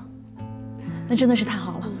真的吗？那真的是太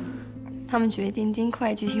好了。他们决定尽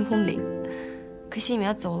快举行婚礼，可惜你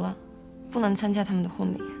要走了，不能参加他们的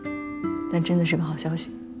婚礼。但真的是个好消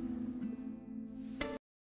息。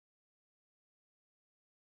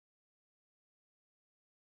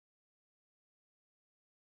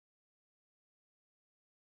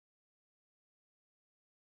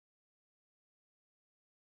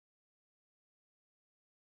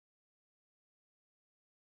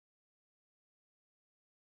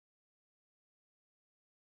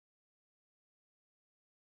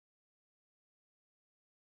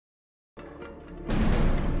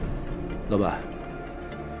老板，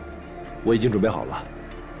我已经准备好了，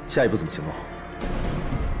下一步怎么行动？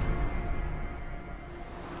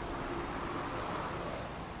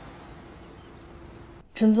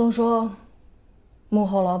陈松说，幕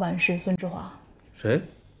后老板是孙志华。谁？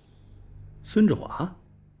孙志华？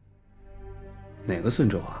哪个孙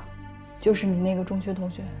志华？就是你那个中学同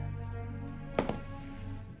学。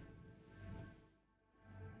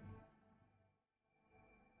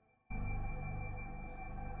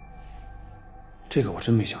这个我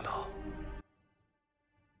真没想到。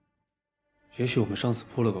也许我们上次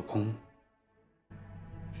扑了个空，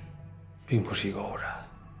并不是一个偶然。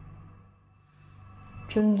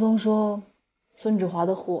陈松说，孙志华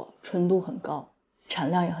的货纯度很高，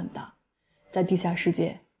产量也很大，在地下世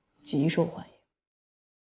界极受欢迎。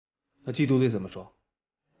那缉毒队怎么说？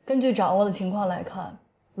根据掌握的情况来看，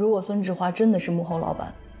如果孙志华真的是幕后老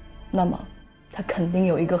板，那么他肯定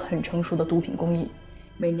有一个很成熟的毒品工艺，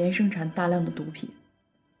每年生产大量的毒品。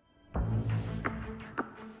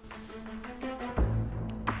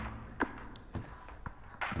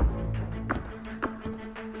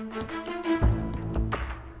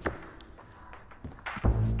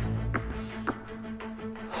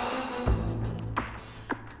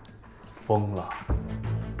疯了，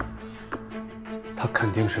他肯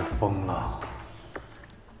定是疯了。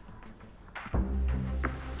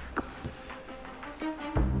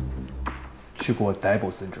是给我逮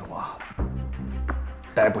捕孙志华，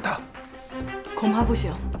逮捕他。恐怕不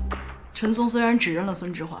行。陈松虽然指认了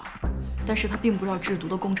孙志华，但是他并不知道制毒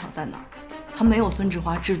的工厂在哪儿，他没有孙志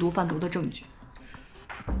华制毒贩毒的证据，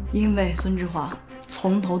因为孙志华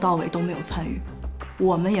从头到尾都没有参与，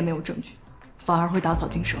我们也没有证据，反而会打草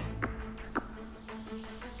惊蛇。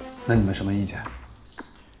那你们什么意见？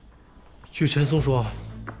据陈松说，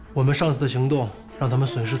我们上次的行动让他们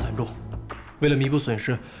损失惨重，为了弥补损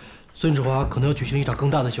失，孙志华可能要举行一场更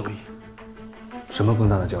大的交易。什么更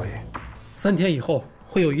大的交易？3天以后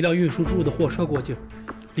会有一辆运输猪肉的货车过境，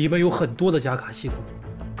里面有很多的假卡系统。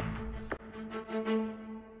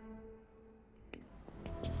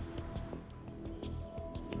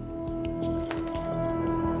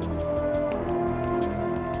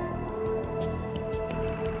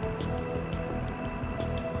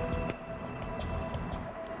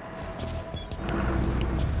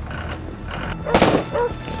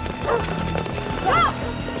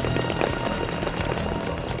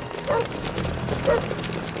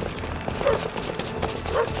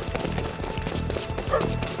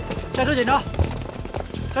下车检查，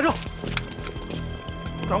下车，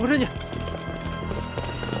转过身去，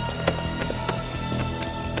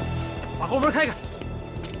把后门开开，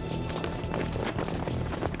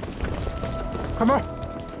开门。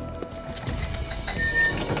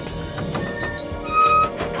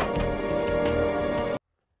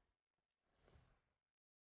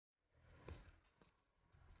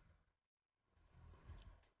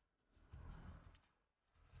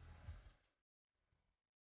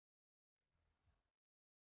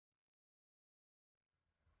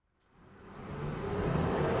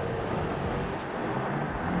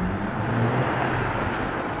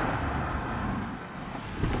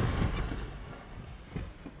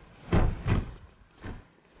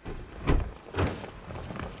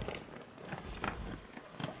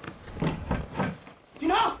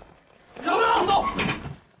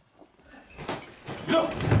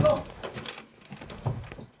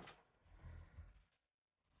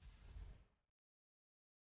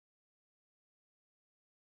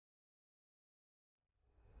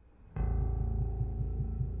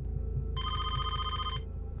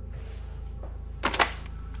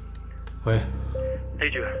喂，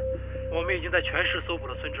雷局，我们已经在全市搜捕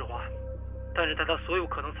了孙志华，但是在他所有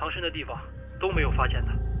可能藏身的地方都没有发现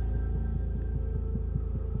他。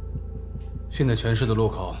现在全市的路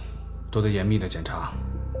口都在严密的检查。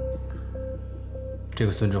这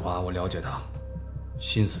个孙志华，我了解他，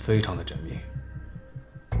心思非常的缜密，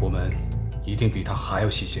我们一定比他还要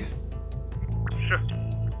细心。是。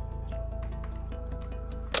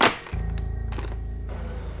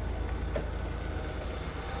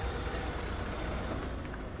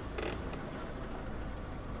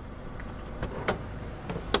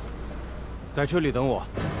在车里等我。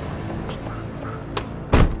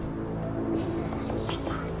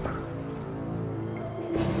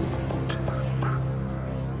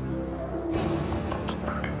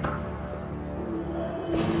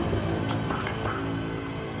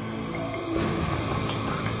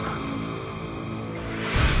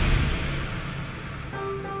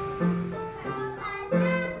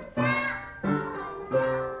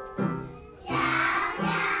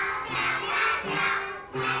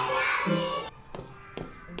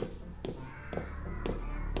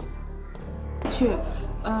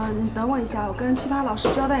你等我一下，我跟其他老师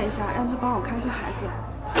交代一下，让他帮我看一下孩子。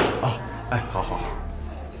啊，哎，好好。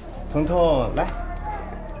彤彤，来。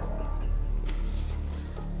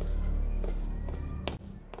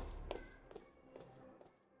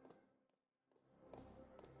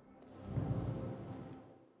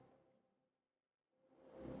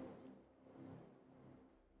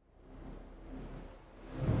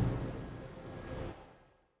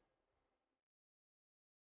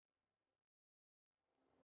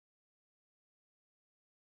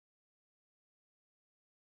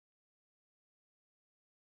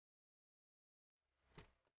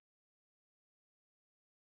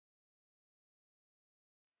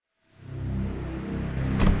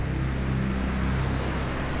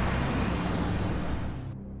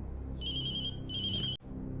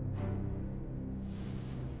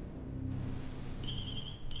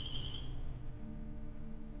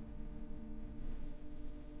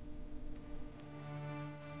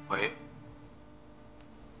喂，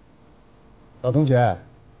老同学，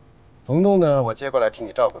彤彤呢？我接过来替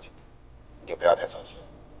你照顾去，你就不要太操心。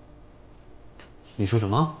你说什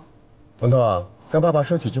么？彤彤，跟爸爸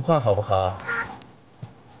说几句话好不好？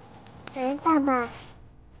喂，爸爸，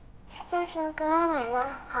就是给我买了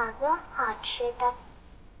好多好吃的，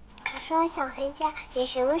可是我想回家，你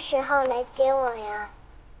什么时候来接我呀？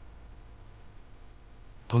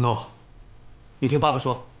彤彤，你听爸爸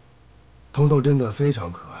说，彤彤真的非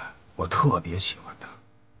常可爱，我特别喜欢她。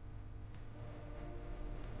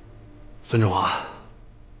孙志华，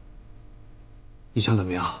你想怎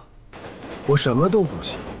么样？我什么都不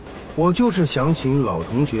行，我就是想请老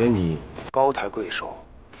同学你高抬贵手，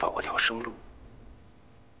放我条生路。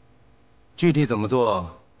具体怎么做，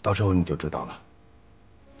到时候你就知道了。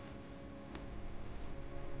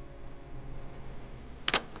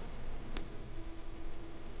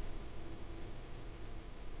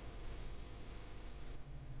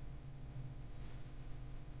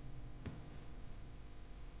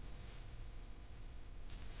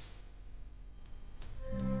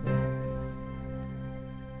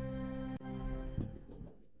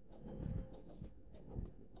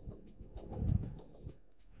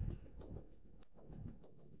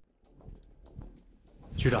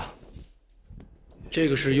局长，这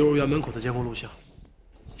个是幼儿园门口的监控录像，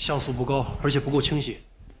像素不高，而且不够清晰，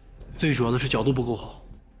最主要的是角度不够好，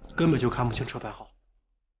根本就看不清车牌号。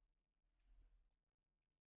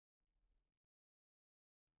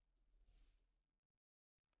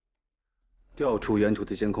调出沿途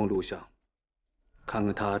的监控录像，看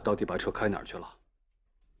看他到底把车开哪儿去了。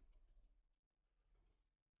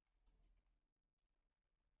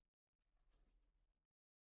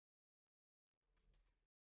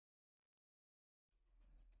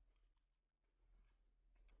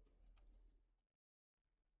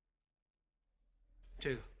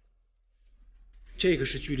这个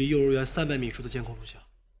是距离幼儿园300米处的监控录像。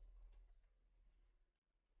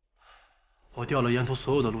我调了沿途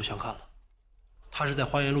所有的录像看了，他是在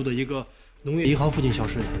花园路的一个农业银行附近消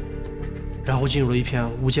失的，然后进入了一片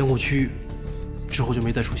无监控区域，之后就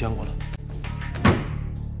没再出现过了。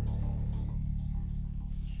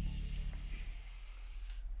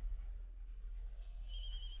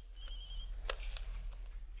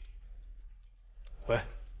喂，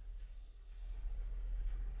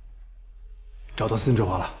找到孙志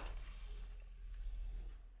华了，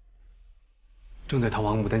正在逃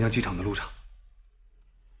往牡丹江机场的路上。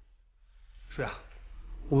舒雅，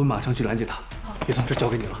我们马上去拦截他。叶总，这交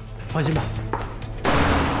给你了，放心吧。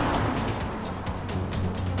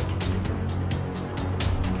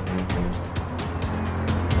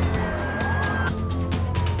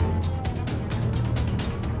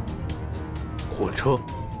火车？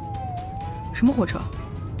什么火车？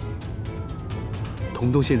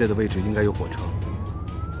彤彤现在的位置应该有火车，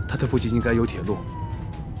他的附近应该有铁路。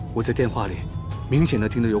我在电话里明显的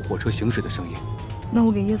听到有火车行驶的声音。那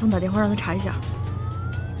我给叶聪打电话，让他查一下。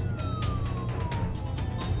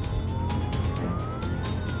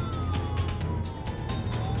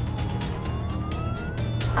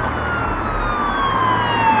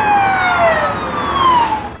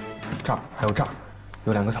这儿还有这儿，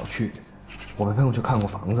有2个小区。我陪朋友去看过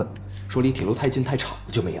房子，说离铁路太近太吵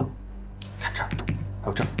就没要。看这儿，还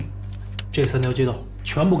有这儿，这3条街道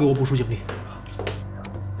全部给我部署警力。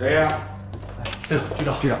谁呀？哎呦，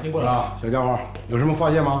局长，您过来啊，小家伙，有什么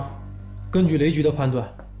发现吗？根据雷局的判断，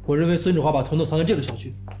我认为孙志华把彤彤藏在这个小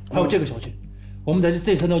区，还有这个小区。我们在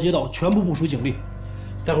这3条街道全部部署警力，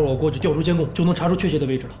待会儿我过去调出监控，就能查出确切的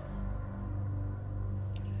位置了。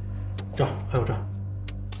这儿还有这儿。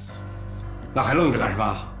那还愣着干什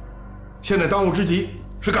么？现在当务之急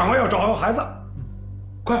是赶快要找到孩子，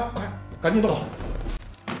快，赶紧走。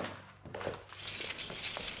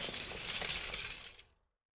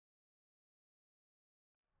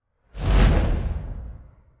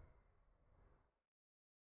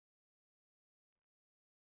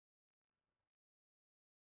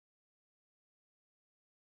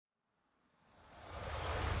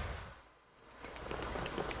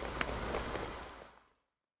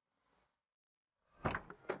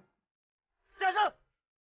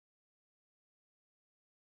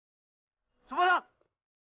什么呢？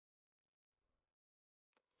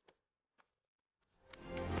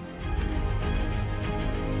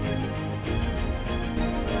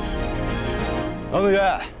王同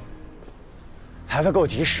学，孩子够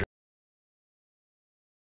及时。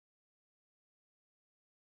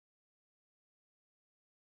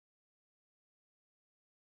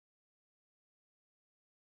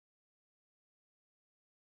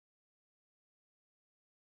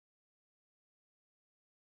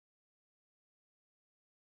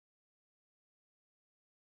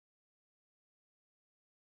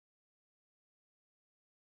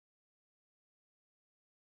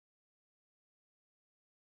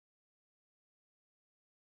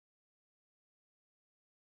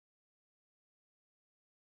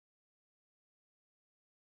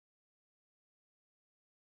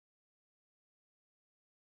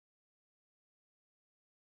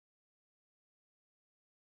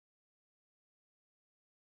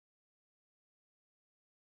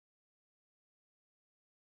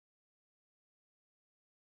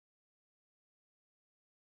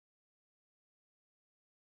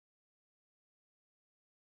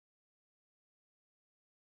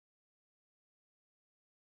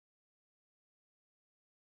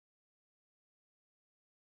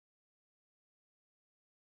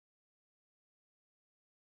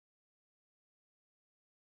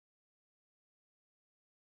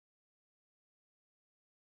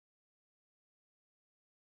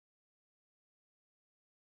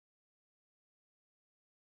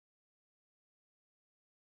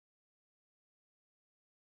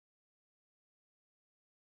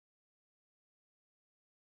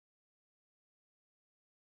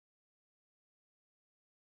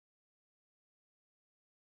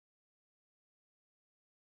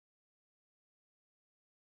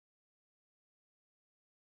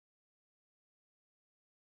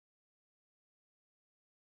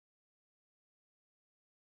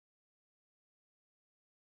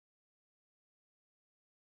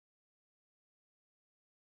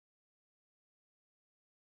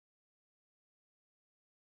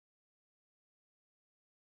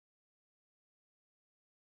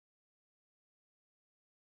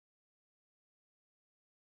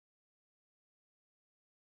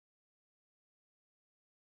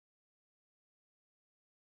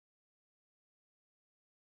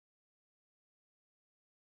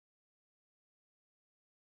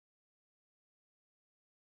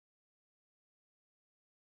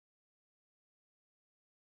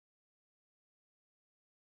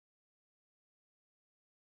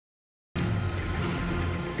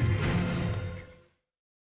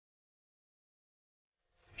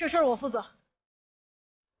这事儿我负责。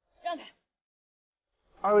让开。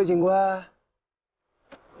二位警官，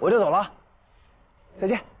我就走了，再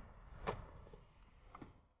见。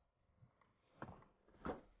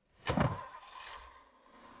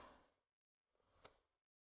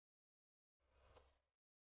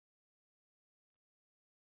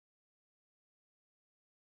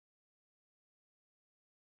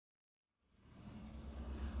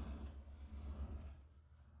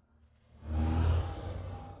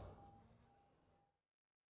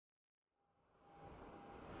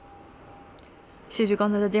谢局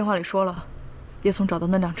刚才在电话里说了，叶聪找到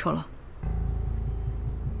那辆车了。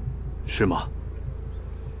是吗？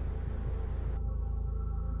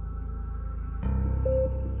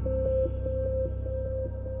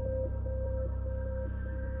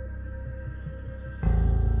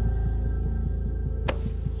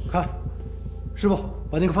看，师傅，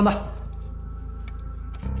把那个放大。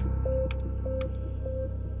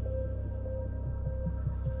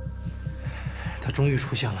他终于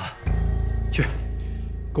出现了，去，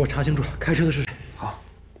给我查清楚开车的是谁。好。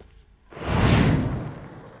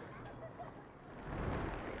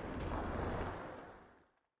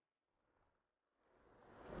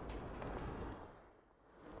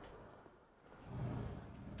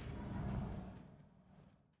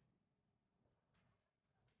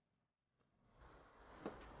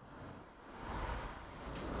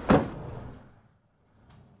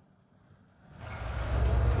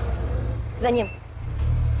За ним。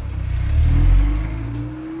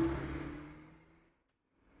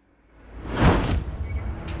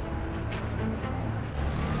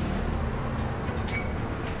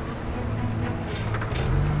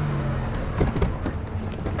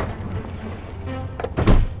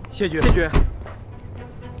谢局，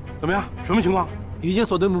怎么样？什么情况？已经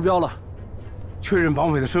锁定目标了。确认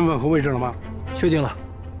绑匪的身份和位置了吗？确定了，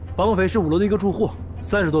绑匪是5楼的一个住户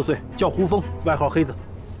，30多岁，叫胡峰，外号黑子。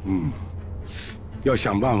要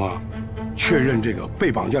想办法确认这个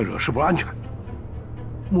被绑架者是否安全。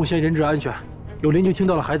目前人质安全，有邻居听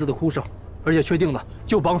到了孩子的哭声，而且确定了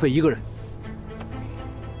就绑匪一个人。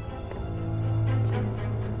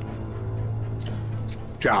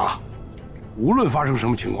这样啊，无论发生什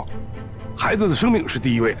么情况，孩子的生命是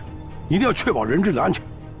第一位的，一定要确保人质的安全。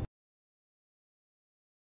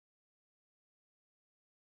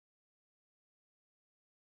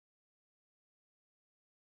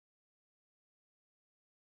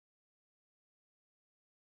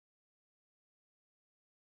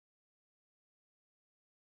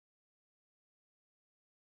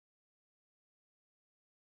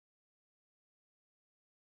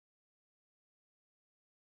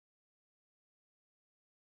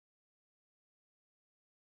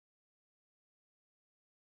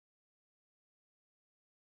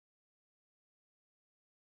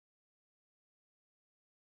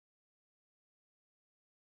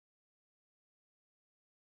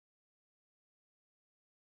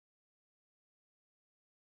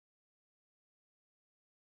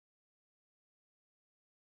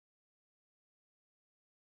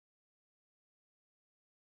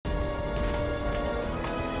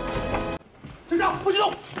队长，不许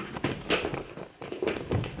动！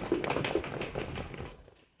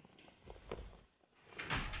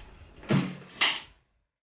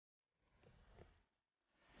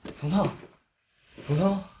彤彤，彤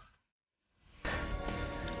彤，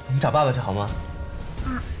你找爸爸去好吗？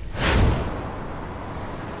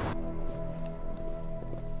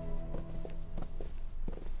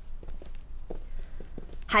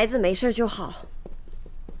孩子没事就好。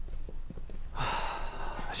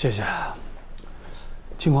谢谢。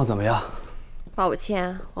情况怎么样？抱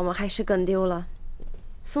歉，我们还是跟丢了。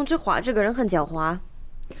孙志华这个人很狡猾。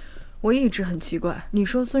我一直很奇怪，你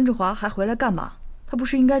说孙志华还回来干嘛？他不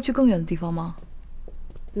是应该去更远的地方吗？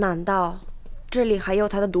难道这里还有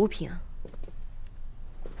他的毒品？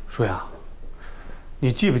舒雅，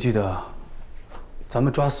你记不记得咱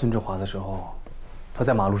们抓孙志华的时候，他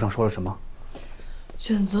在马路上说了什么？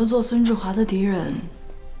选择做孙志华的敌人，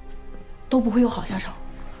都不会有好下场。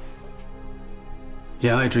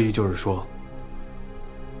言外之意就是说，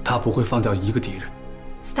他不会放掉一个敌人。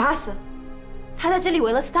Stas， 他在这里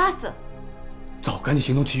为了 Stas。走，赶紧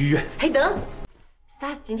行动去医院。嘿，等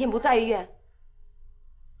 ，Stas 今天不在医院。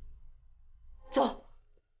走。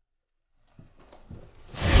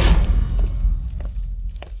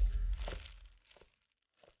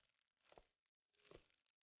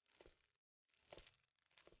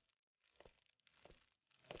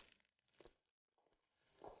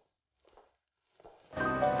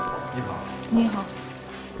你好，你好，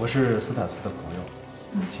我是斯坦斯的朋友，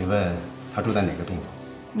请问他住在哪个病房？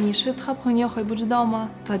你是他朋友还不知道吗？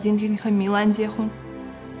他今天和米兰结婚。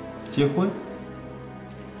结婚？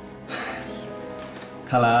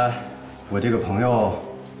看来我这个朋友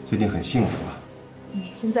最近很幸福啊。你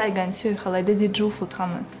现在赶去，还来得及祝福他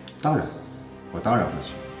们。当然，我当然会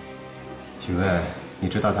去。请问你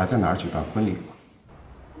知道他在哪儿举办婚礼吗？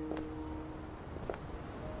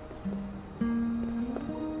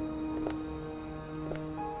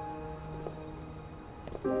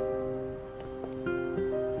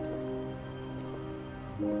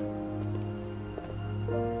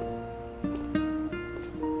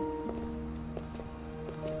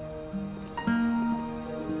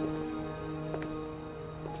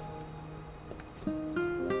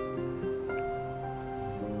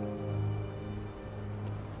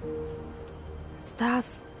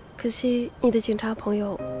 Stas， 可惜你的警察朋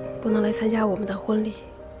友不能来参加我们的婚礼。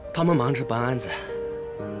他们忙着办案子，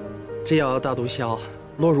只要大毒枭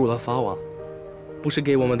落入了法网，不是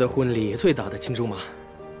给我们的婚礼最大的庆祝吗？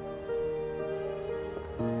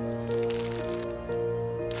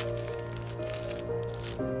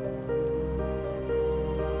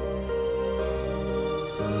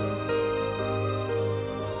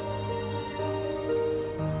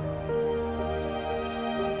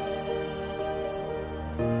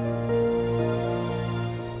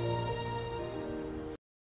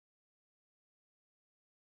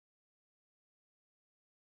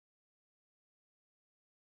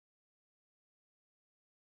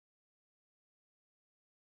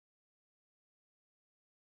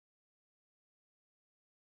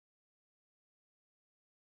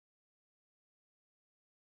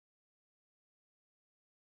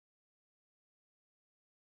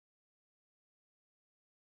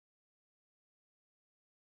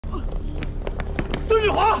孙志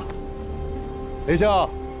华，雷霄，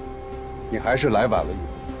你还是来晚了一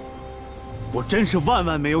步。我真是万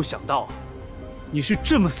万没有想到啊！你是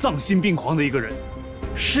这么丧心病狂的一个人。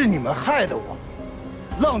是你们害的我，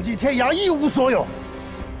浪迹天涯一无所有。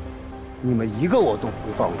你们一个我都不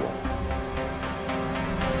会放过。